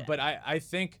not far, but I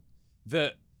think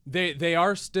they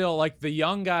are still the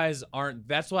young guys aren't.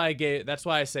 That's why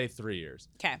I say 3 years.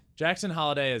 Okay. Jackson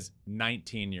Holliday is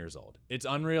 19 years old. It's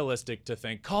unrealistic to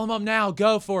think, call him up now,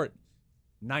 go for it.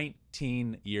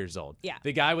 19 years old. Yeah.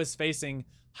 The guy was facing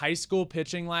high school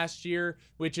pitching last year,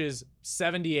 which is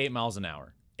 78 miles an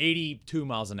hour, 82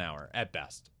 miles an hour at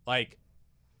best.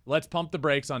 Let's pump the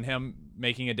brakes on him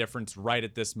making a difference right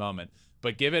at this moment.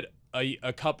 But give it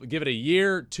a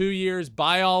year, 2 years,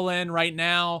 buy all in right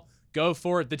now, go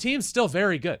for it. The team's still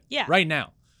very good right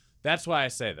now. That's why I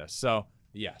say this. So,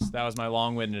 yes, that was my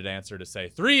long-winded answer to say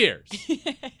 3 years.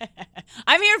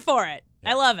 I'm here for it.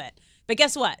 Yeah. I love it. But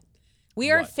guess what? We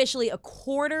are officially a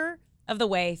quarter of the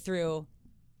way through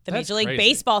the Major League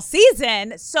Baseball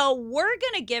season. So we're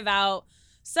going to give out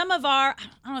some of our, I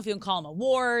don't know if you can call them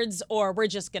awards, or we're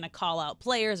just going to call out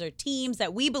players or teams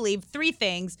that we believe, 3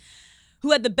 things,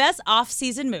 who had the best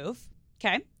off-season move.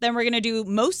 Okay. Then we're going to do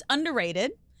most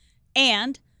underrated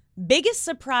and biggest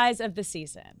surprise of the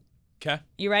season. Okay.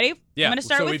 You ready? Yeah. I'm going to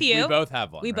start with you. We both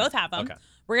have one. We both have them. Okay.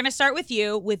 We're going to start with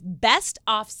you with best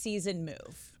off-season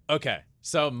move. Okay.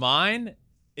 So mine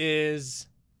is,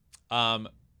 I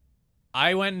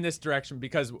went in this direction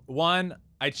because, one,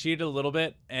 I cheated a little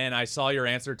bit and I saw your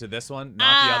answer to this one,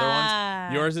 not the other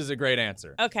ones. Yours is a great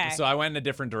answer. Okay. So I went in a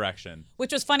different direction.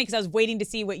 Which was funny because I was waiting to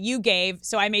see what you gave,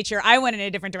 so I made sure I went in a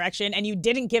different direction, and you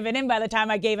didn't give it in by the time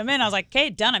I gave him in. I was like,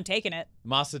 okay, done, I'm taking it.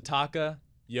 Masataka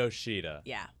Yoshida.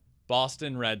 Yeah.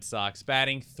 Boston Red Sox,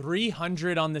 batting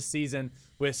 300 on the season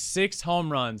with 6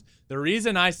 home runs. The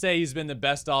reason I say he's been the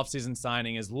best offseason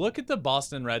signing is look at the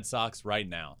Boston Red Sox right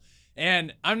now.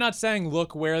 And I'm not saying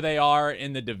look where they are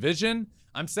in the division.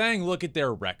 I'm saying look at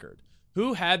their record.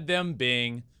 Who had them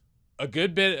being a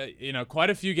good bit, quite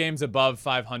a few games above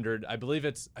 500. I believe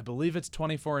it's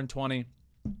 24-20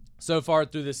 so far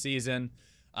through the season.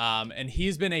 And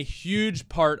he's been a huge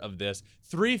part of this.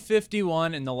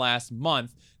 351 in the last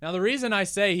month. Now, the reason I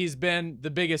say he's been the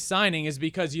biggest signing is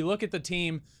because you look at the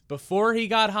team before he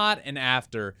got hot and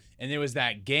after, and there was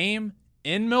that game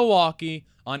in Milwaukee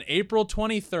on April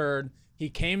 23rd. He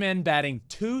came in batting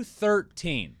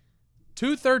 213.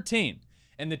 213.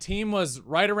 And the team was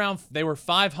right around, they were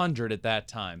 500 at that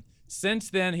time. Since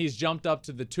then, he's jumped up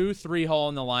to the 2-3 hole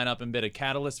in the lineup and been a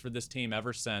catalyst for this team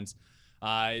ever since.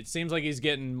 It seems like he's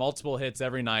getting multiple hits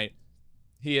every night.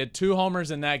 He had 2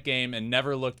 homers in that game and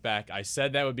never looked back. I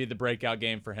said that would be the breakout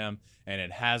game for him, and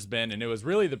it has been. And it was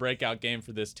really the breakout game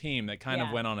for this team that kind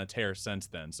of went on a tear since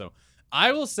then. So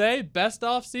I will say best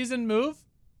offseason move,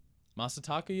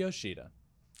 Masataka Yoshida.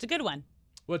 It's a good one.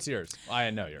 What's yours? I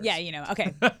know yours. Yeah,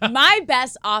 okay. My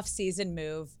best offseason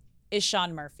move is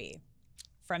Sean Murphy.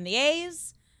 From the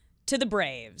A's to the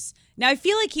Braves. Now, I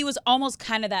feel like he was almost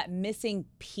kind of that missing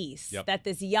piece that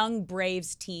this young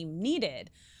Braves team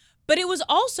needed. But it was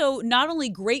also not only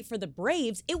great for the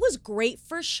Braves, it was great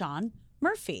for Sean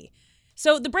Murphy.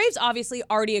 So the Braves obviously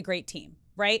already a great team,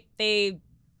 right? They've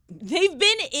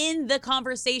been in the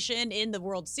conversation in the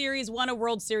World Series, won a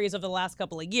World Series over the last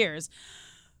couple of years.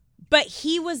 But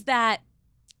he was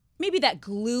maybe that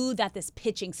glue that this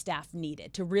pitching staff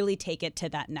needed to really take it to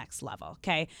that next level,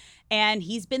 okay? And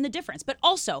he's been the difference. But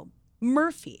also,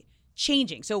 Murphy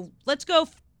changing. So let's go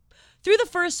through the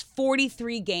first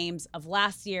 43 games of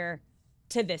last year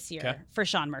to this year for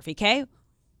Sean Murphy, okay?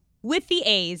 With the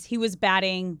A's, he was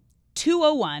batting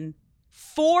 .201,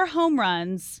 4 home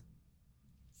runs,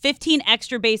 15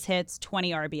 extra base hits,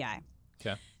 20 RBI.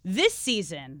 Okay. This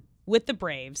season with the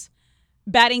Braves,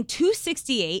 batting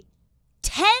 .268,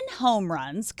 10 home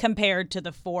runs compared to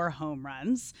the 4 home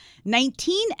runs,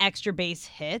 19 extra base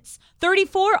hits,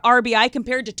 34 RBI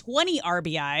compared to 20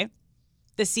 RBI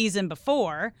the season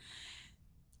before.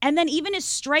 And then even his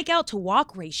strikeout to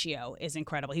walk ratio is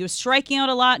incredible. He was striking out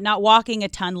a lot, not walking a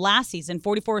ton last season.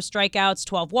 44 strikeouts,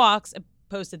 12 walks,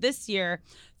 opposed to this year,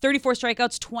 34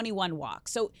 strikeouts, 21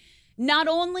 walks. So not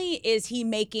only is he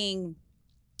making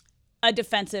a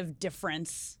defensive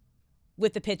difference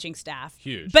with the pitching staff,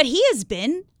 huge, but he has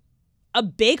been a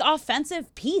big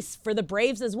offensive piece for the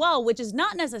Braves as well, which is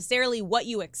not necessarily what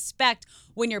you expect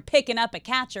when you're picking up a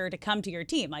catcher to come to your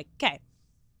team. Like, okay,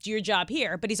 do your job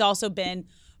here. But he's also been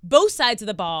both sides of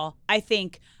the ball, I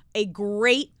think, a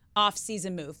great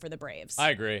offseason move for the Braves. I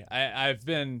agree. I've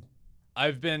been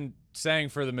saying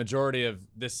for the majority of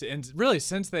this, and really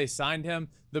since they signed him,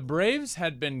 the Braves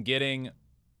had been getting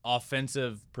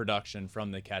offensive production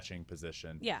from the catching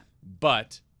position. Yeah.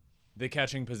 But the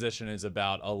catching position is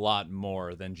about a lot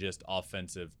more than just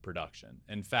offensive production.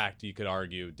 In fact, you could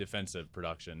argue defensive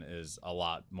production is a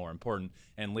lot more important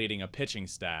and leading a pitching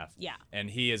staff. Yeah.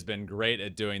 And he has been great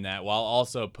at doing that while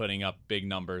also putting up big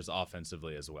numbers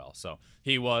offensively as well. So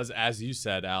he was, as you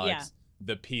said, Alex,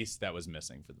 the piece that was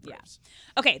missing for the Braves.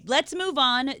 Yeah. Okay, let's move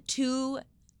on to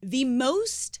the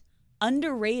most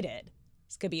underrated.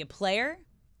 This could be a player.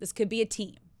 This could be a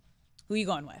team. Who are you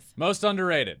going with? Most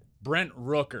underrated, Brent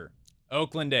Rooker,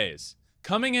 Oakland A's.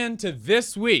 Coming into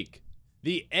this week,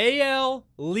 the AL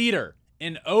leader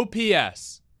in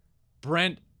OPS,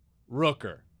 Brent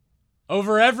Rooker.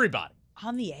 Over everybody.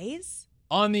 On the A's?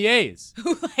 On the A's.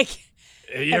 Who,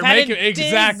 You're making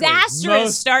exactly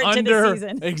disastrous start to the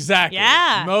season. Exactly.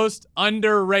 Yeah. Most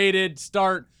underrated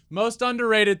start, most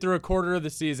underrated through a quarter of the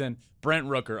season, Brent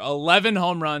Rooker. 11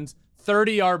 home runs,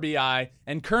 30 RBI,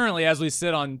 and currently, as we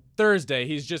sit on Thursday,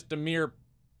 he's just a mere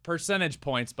percentage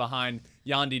points behind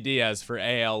Yandy Diaz for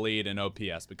AL lead in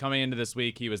OPS. But coming into this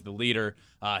week, he was the leader.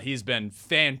 He's been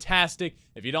fantastic.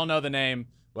 If you don't know the name,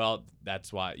 well,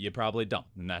 that's why you probably don't,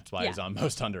 and that's why he's on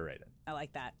most underrated. I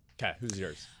like that. Okay, who's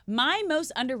yours? My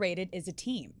most underrated is a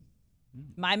team.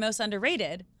 My most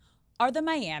underrated are the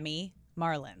Miami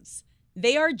Marlins.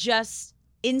 They are just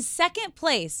in second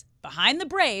place behind the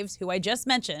Braves, who I just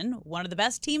mentioned, one of the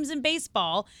best teams in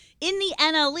baseball in the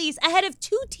NL East, ahead of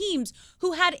 2 teams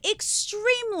who had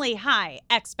extremely high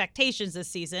expectations this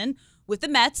season, with the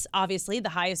Mets, obviously the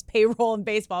highest payroll in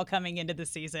baseball coming into the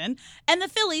season, and the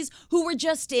Phillies, who were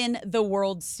just in the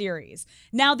World Series.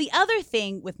 Now, the other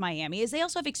thing with Miami is they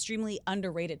also have extremely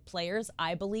underrated players,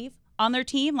 I believe, on their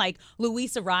team, like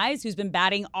Luis Ariz, who's been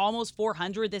batting almost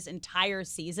 400 this entire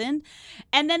season.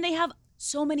 And then they have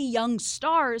so many young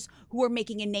stars who are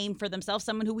making a name for themselves.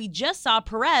 Someone who we just saw,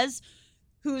 Perez,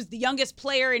 who's the youngest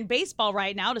player in baseball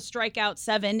right now to strike out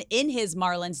 7 in his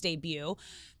Marlins debut.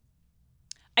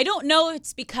 I don't know if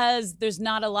it's because there's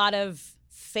not a lot of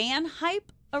fan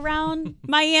hype around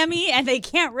Miami and they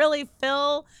can't really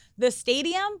fill the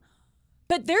stadium,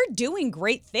 but they're doing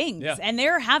great things and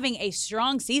they're having a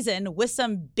strong season with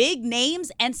some big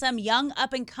names and some young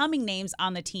up-and-coming names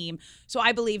on the team. So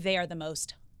I believe they are the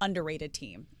most underrated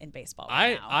team in baseball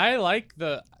right now. I like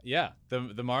the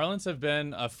Marlins have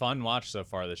been a fun watch so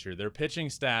far this year. Their pitching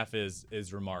staff is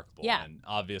remarkable. Yeah. And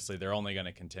obviously they're only going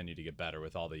to continue to get better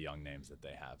with all the young names that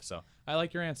they have. So I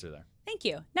like your answer there. Thank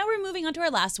you. Now we're moving on to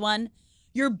our last one.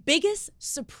 Your biggest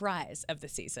surprise of the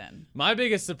season. My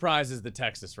biggest surprise is the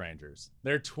Texas Rangers.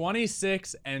 They're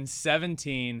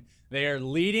 26-17. They are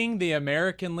leading the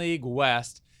American League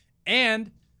West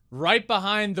and right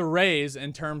behind the Rays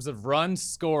in terms of runs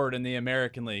scored in the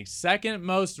American League. Second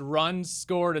most runs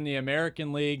scored in the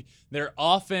American League. Their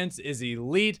offense is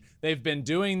elite. They've been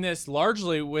doing this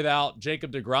largely without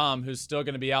Jacob deGrom, who's still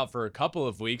going to be out for a couple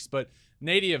of weeks, but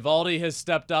Nate Eovaldi has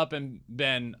stepped up and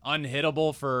been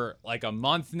unhittable for like a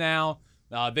month now.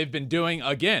 They've been doing,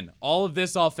 again, all of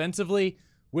this offensively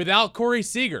without Corey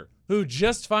Seager, who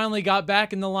just finally got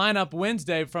back in the lineup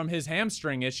Wednesday from his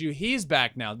hamstring issue. He's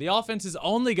back now. The offense is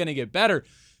only going to get better.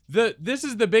 This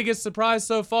is the biggest surprise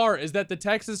so far, is that the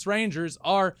Texas Rangers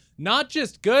are not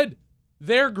just good,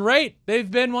 they're great.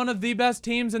 They've been one of the best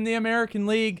teams in the American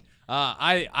League.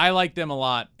 I like them a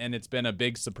lot, and it's been a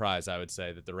big surprise, I would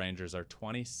say, that the Rangers are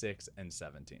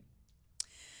 26-17.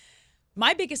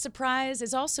 My biggest surprise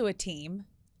is also a team,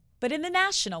 but in the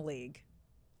National League.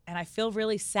 And I feel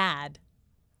really sad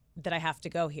that I have to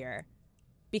go here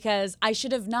because I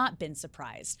should have not been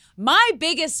surprised. My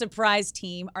biggest surprise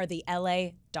team are the LA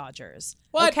Dodgers.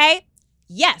 What? Okay?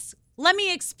 Yes. Let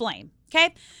me explain.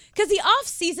 Okay? Because the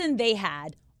offseason they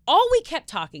had, all we kept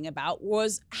talking about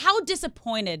was how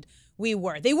disappointed we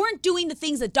were. They weren't doing the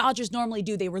things that Dodgers normally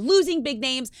do. They were losing big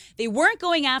names. They weren't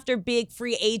going after big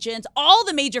free agents. All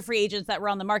the major free agents that were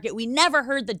on the market, we never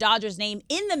heard the Dodgers name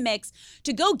in the mix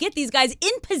to go get these guys in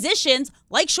positions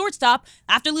like shortstop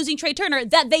after losing Trey Turner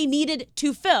that they needed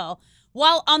to fill.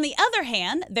 While on the other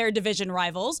hand, their division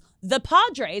rivals, the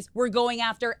Padres, were going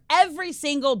after every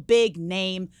single big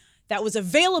name that was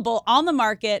available on the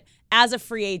market as a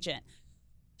free agent.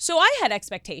 So I had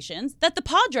expectations that the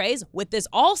Padres, with this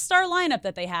all-star lineup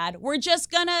that they had, were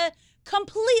just going to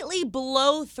completely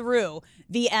blow through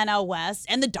the NL West,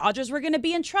 and the Dodgers were going to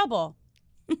be in trouble.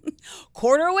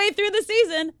 Quarter way through the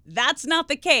season, that's not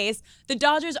the case. The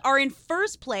Dodgers are in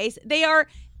first place. They are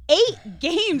 8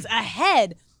 games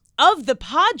ahead of the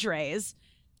Padres.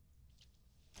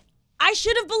 I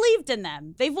should have believed in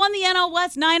them. They've won the NL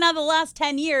West 9 out of the last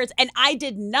 10 years, and I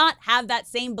did not have that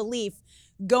same belief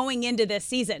going into this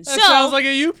season. That sounds like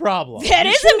a you problem. That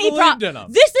is a me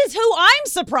problem. This is who I'm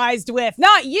surprised with,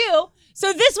 not you.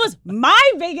 So this was my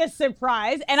biggest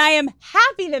surprise, and I am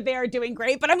happy that they are doing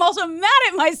great, but I'm also mad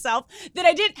at myself that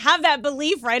I didn't have that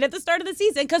belief right at the start of the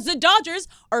season because the Dodgers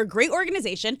are a great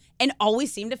organization and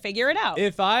always seem to figure it out.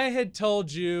 If I had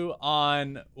told you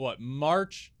on,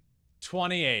 March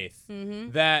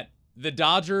 28th that the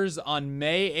Dodgers on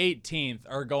May 18th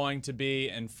are going to be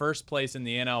in first place in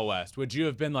the NL West, would you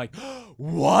have been like,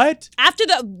 what? After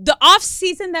the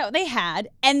offseason that they had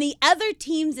and the other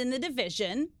teams in the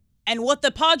division and what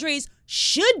the Padres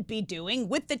should be doing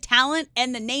with the talent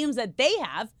and the names that they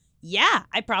have, yeah,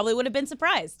 I probably would have been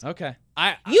surprised. Okay.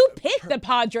 You picked the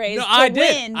Padres to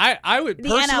win. I would the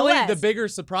personally, NL the West. bigger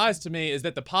surprise to me is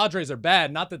that the Padres are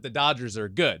bad, not that the Dodgers are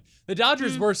good. The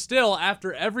Dodgers were still,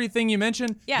 after everything you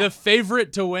mentioned, the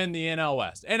favorite to win the NL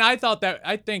West. And I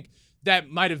think that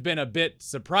might have been a bit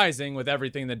surprising with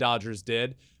everything the Dodgers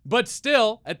did. But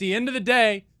still, at the end of the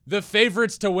day, the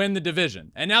favorites to win the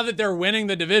division. And now that they're winning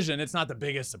the division, it's not the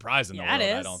biggest surprise in the world,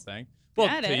 I don't think. Well,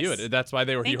 Yeah, to you, that's why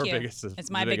they were your biggest surprise.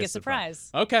 It's my biggest surprise.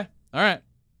 Okay. All right.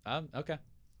 Okay.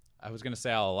 I was going to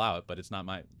say I'll allow it, but it's not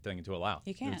my thing to allow.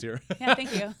 You can't. It's your Yeah,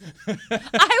 thank you.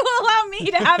 I will allow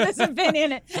me to have this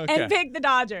opinion Okay. and pick the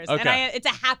Dodgers. Okay. And it's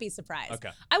a happy surprise.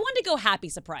 Okay. I want to go happy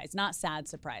surprise, not sad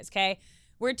surprise, okay?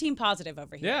 We're team positive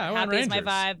over here. Yeah, I want happy is my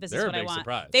Rangers. vibe. This They're is a what I big want.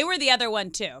 surprise. They were the other one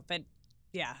too, but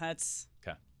yeah, that's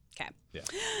Okay. okay. Yeah.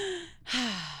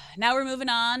 Now we're moving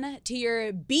on to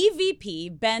your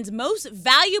BVP, Ben's most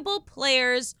valuable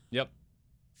players Yep.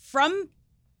 from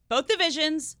both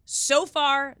divisions so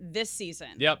far this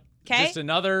season. Yep. 'Kay. Just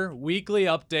another weekly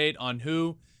update on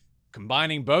who,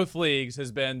 combining both leagues,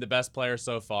 has been the best player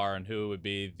so far and who would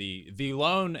be the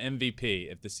lone MVP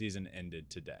if the season ended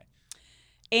today.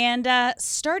 And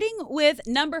starting with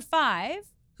number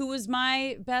 5, who was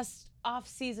my best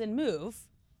off-season move,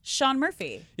 Sean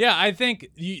Murphy. Yeah, I think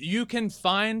you can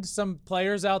find some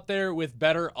players out there with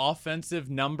better offensive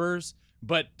numbers,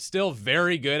 but still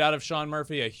very good out of Sean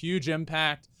Murphy. A huge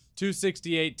impact,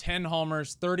 268, 10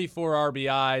 homers, 34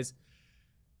 RBIs.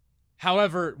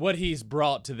 However, what he's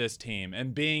brought to this team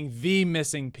and being the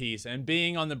missing piece and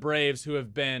being on the Braves, who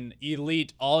have been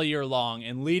elite all year long,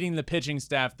 and leading the pitching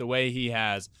staff the way he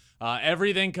has,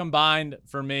 everything combined,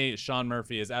 for me, Sean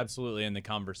Murphy is absolutely in the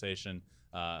conversation.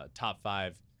 Top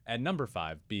 5 at number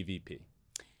 5, BVP.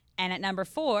 And at number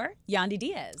 4, Yandy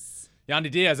Diaz.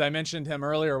 Yandy Diaz, I mentioned him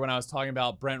earlier when I was talking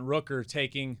about Brent Rooker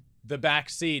taking the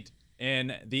back seat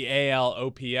in the AL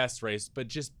OPS race, but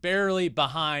just barely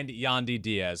behind Yandy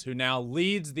Diaz, who now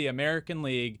leads the American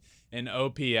League in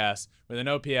OPS with an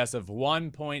OPS of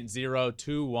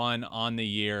 1.021 on the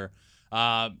year.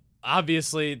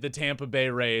 Obviously, the Tampa Bay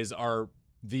Rays are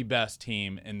the best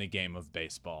team in the game of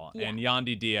baseball, and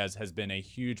Yandy Diaz has been a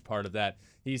huge part of that.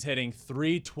 He's hitting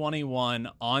 321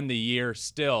 on the year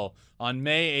still on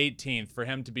May 18th. For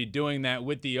him to be doing that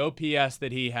with the OPS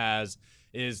that he has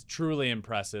is truly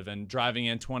impressive, and driving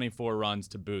in 24 runs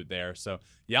to boot there. So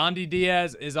Yandy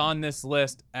Diaz is on this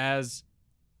list as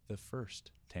the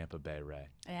first Tampa Bay Ray.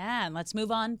 Yeah, and let's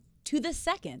move on to the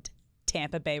second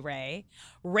Tampa Bay Ray,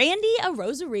 Randy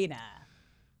Arozarena.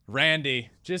 Randy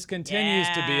just continues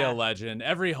to be a legend.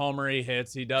 Every homer he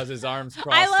hits, he does his arms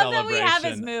crossed I love celebration. that we have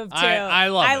his move, too. I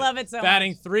love it so much.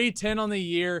 Batting .310 on the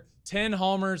year, 10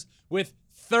 homers with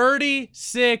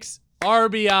 36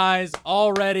 RBIs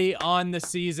already on the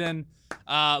season.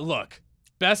 Look,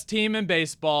 best team in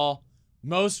baseball,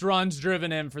 most runs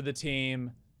driven in for the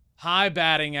team, high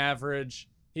batting average.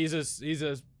 He's a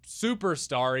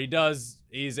superstar.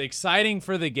 He's exciting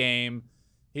for the game.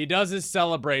 He does his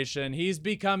celebration. He's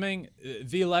becoming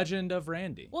the legend of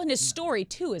Randy. Well, and his story,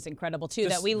 too, is incredible, too,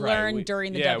 that we learned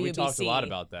during the WBC. Yeah, we talked a lot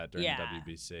about that during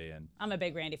WBC. And I'm a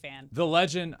big Randy fan. the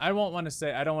legend, I don't want to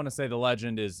say the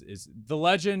legend is the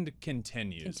legend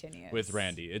continues with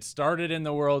Randy. It started in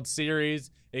the World Series.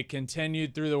 It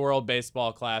continued through the World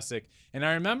Baseball Classic. And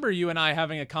I remember you and I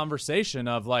having a conversation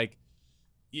of like,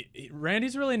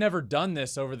 Randy's really never done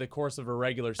this over the course of a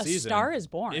regular season. A star is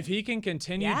born. If he can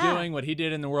continue doing what he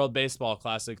did in the World Baseball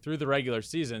Classic through the regular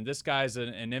season, this guy's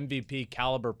an MVP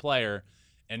caliber player.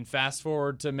 And fast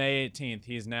forward to May 18th,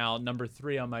 he's now number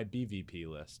 3 on my BVP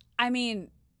list. I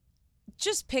mean,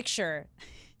 just picture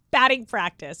batting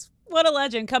practice. What a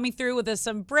legend, coming through with a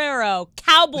sombrero,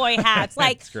 cowboy hats.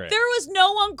 Like, there was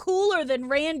no one cooler than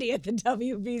Randy at the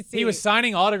WBC. He was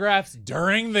signing autographs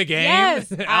during the game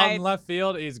out in left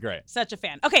field. He's great. Such a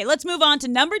fan. Okay, let's move on to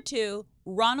number 2,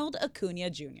 Ronald Acuna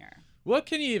Jr. What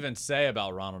can you even say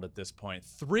about Ronald at this point?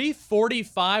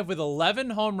 345 with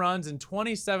 11 home runs and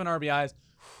 27 RBIs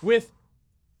with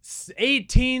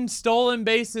 18 stolen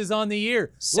bases on the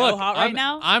year. So hot right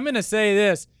now? I'm going to say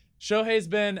this. Shohei's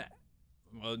been...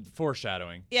 Well,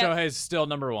 foreshadowing. Yep. Shohei's still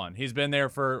number 1. He's been there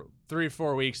for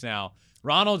 3-4 weeks now.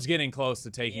 Ronald's getting close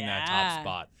to taking that top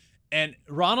spot. And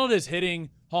Ronald is hitting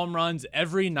home runs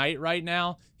every night right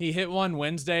now. He hit one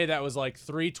Wednesday that was like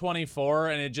 324,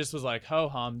 and it just was like,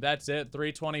 ho-hum, that's it,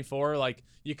 324. Like,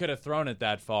 you could have thrown it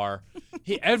that far.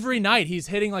 Every night he's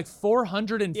hitting like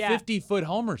 450-foot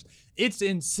homers. It's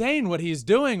insane what he's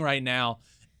doing right now.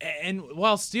 And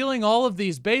while stealing all of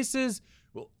these bases,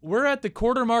 we're at the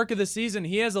quarter mark of the season.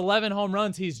 He has 11 home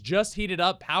runs. He's just heated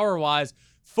up power-wise.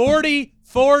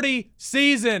 40-40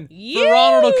 season for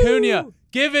Ronald Acuna.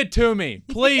 Give it to me,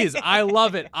 please. I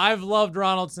love it. I've loved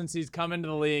Ronald since he's come into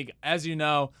the league. As you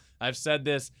know, I've said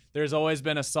this, there's always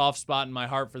been a soft spot in my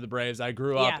heart for the Braves. I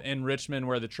grew up in Richmond,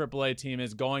 where the AAA team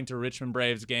is, going to Richmond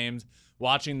Braves games,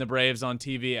 watching the Braves on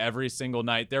TV every single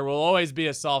night. There will always be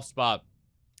a soft spot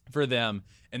for them.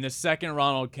 And the second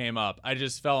Ronald came up, I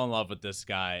just fell in love with this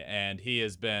guy, and he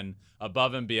has been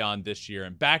above and beyond this year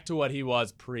and back to what he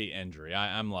was pre-injury.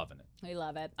 I'm loving it. We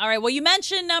love it. All right, well, you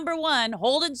mentioned number 1,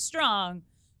 holding strong,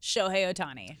 Shohei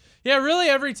Ohtani. Yeah, really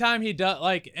every time he does,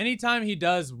 like anytime he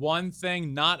does one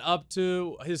thing not up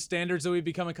to his standards that we've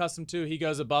become accustomed to, he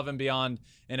goes above and beyond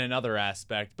in another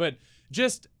aspect. But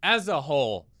just as a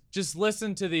whole, just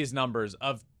listen to these numbers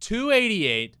of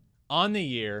 288 on the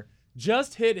year,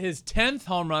 just hit his 10th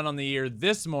home run on the year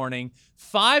this morning,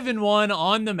 5-1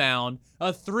 on the mound,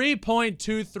 a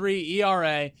 3.23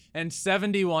 ERA, and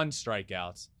 71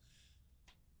 strikeouts.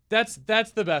 That's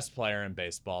the best player in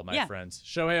baseball, my friends.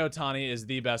 Shohei Ohtani is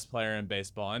the best player in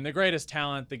baseball and the greatest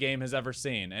talent the game has ever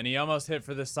seen. And he almost hit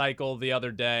for the cycle the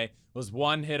other day, was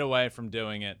one hit away from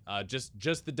doing it,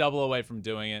 just the double away from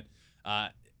doing it.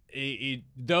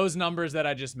 Those numbers that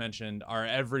I just mentioned are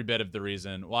every bit of the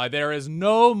reason why there is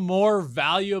no more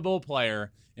valuable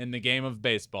player in the game of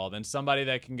baseball than somebody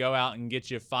that can go out and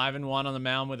get you 5-1 on the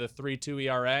mound with a 3.2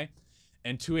 ERA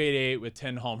and 288 with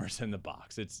 10 homers in the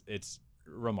box. It's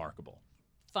remarkable.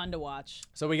 Fun to watch.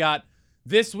 So we got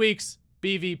this week's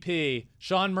BVP,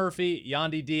 Sean Murphy,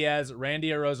 Yandy Diaz, Randy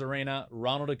Arozarena,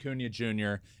 Ronald Acuna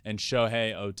Jr., and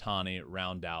Shohei Ohtani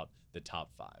round out the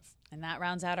top 5. And that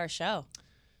rounds out our show.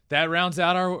 That rounds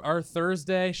out our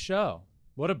Thursday show.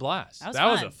 What a blast. That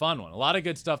was a fun one. A lot of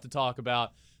good stuff to talk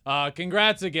about.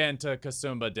 Congrats again to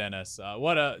Kasumba Dennis.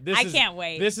 I can't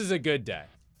wait. This is a good day.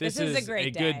 This is a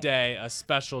great good day, a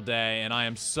special day, and I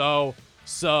am so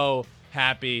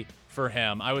happy for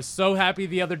him. I was so happy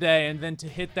the other day, and then to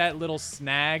hit that little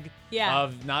snag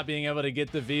of not being able to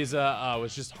get the visa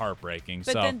was just heartbreaking.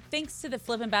 But then thanks to the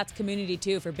Flippin' Bats community,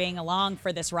 too, for being along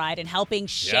for this ride and helping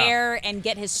share and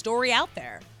get his story out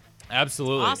there.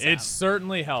 Absolutely. Awesome. It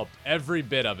certainly helped, every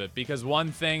bit of it, because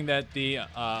one thing that the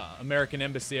American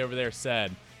Embassy over there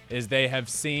said is they have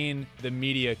seen the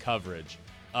media coverage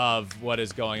of what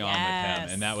is going on with him,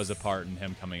 and that was a part in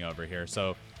him coming over here.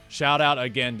 So shout out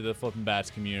again to the Flippin' Bats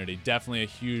community. Definitely a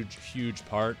huge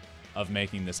part of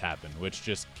making this happen, which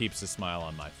just keeps a smile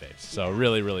on my face. So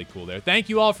really, really cool there. Thank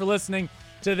you all for listening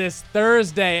to this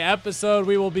Thursday episode.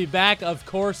 We will be back, of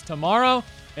course, tomorrow.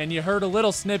 And you heard a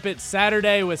little snippet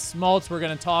Saturday with Smoltz. We're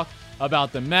going to talk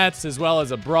about the Mets as well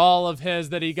as a brawl of his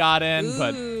that he got in.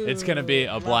 But it's going to be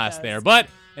a blast there. But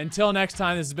until next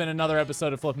time, this has been another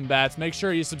episode of Flippin' Bats. Make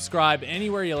sure you subscribe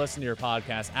anywhere you listen to your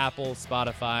podcast, Apple,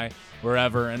 Spotify,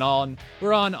 wherever. And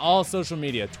we're on all social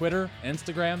media, Twitter,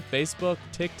 Instagram, Facebook,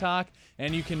 TikTok.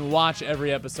 And you can watch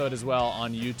every episode as well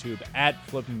on YouTube at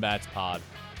Flippin' Bats Pod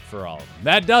for all of them.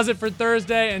 That does it for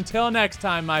Thursday. Until next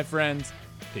time, my friends,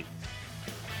 peace.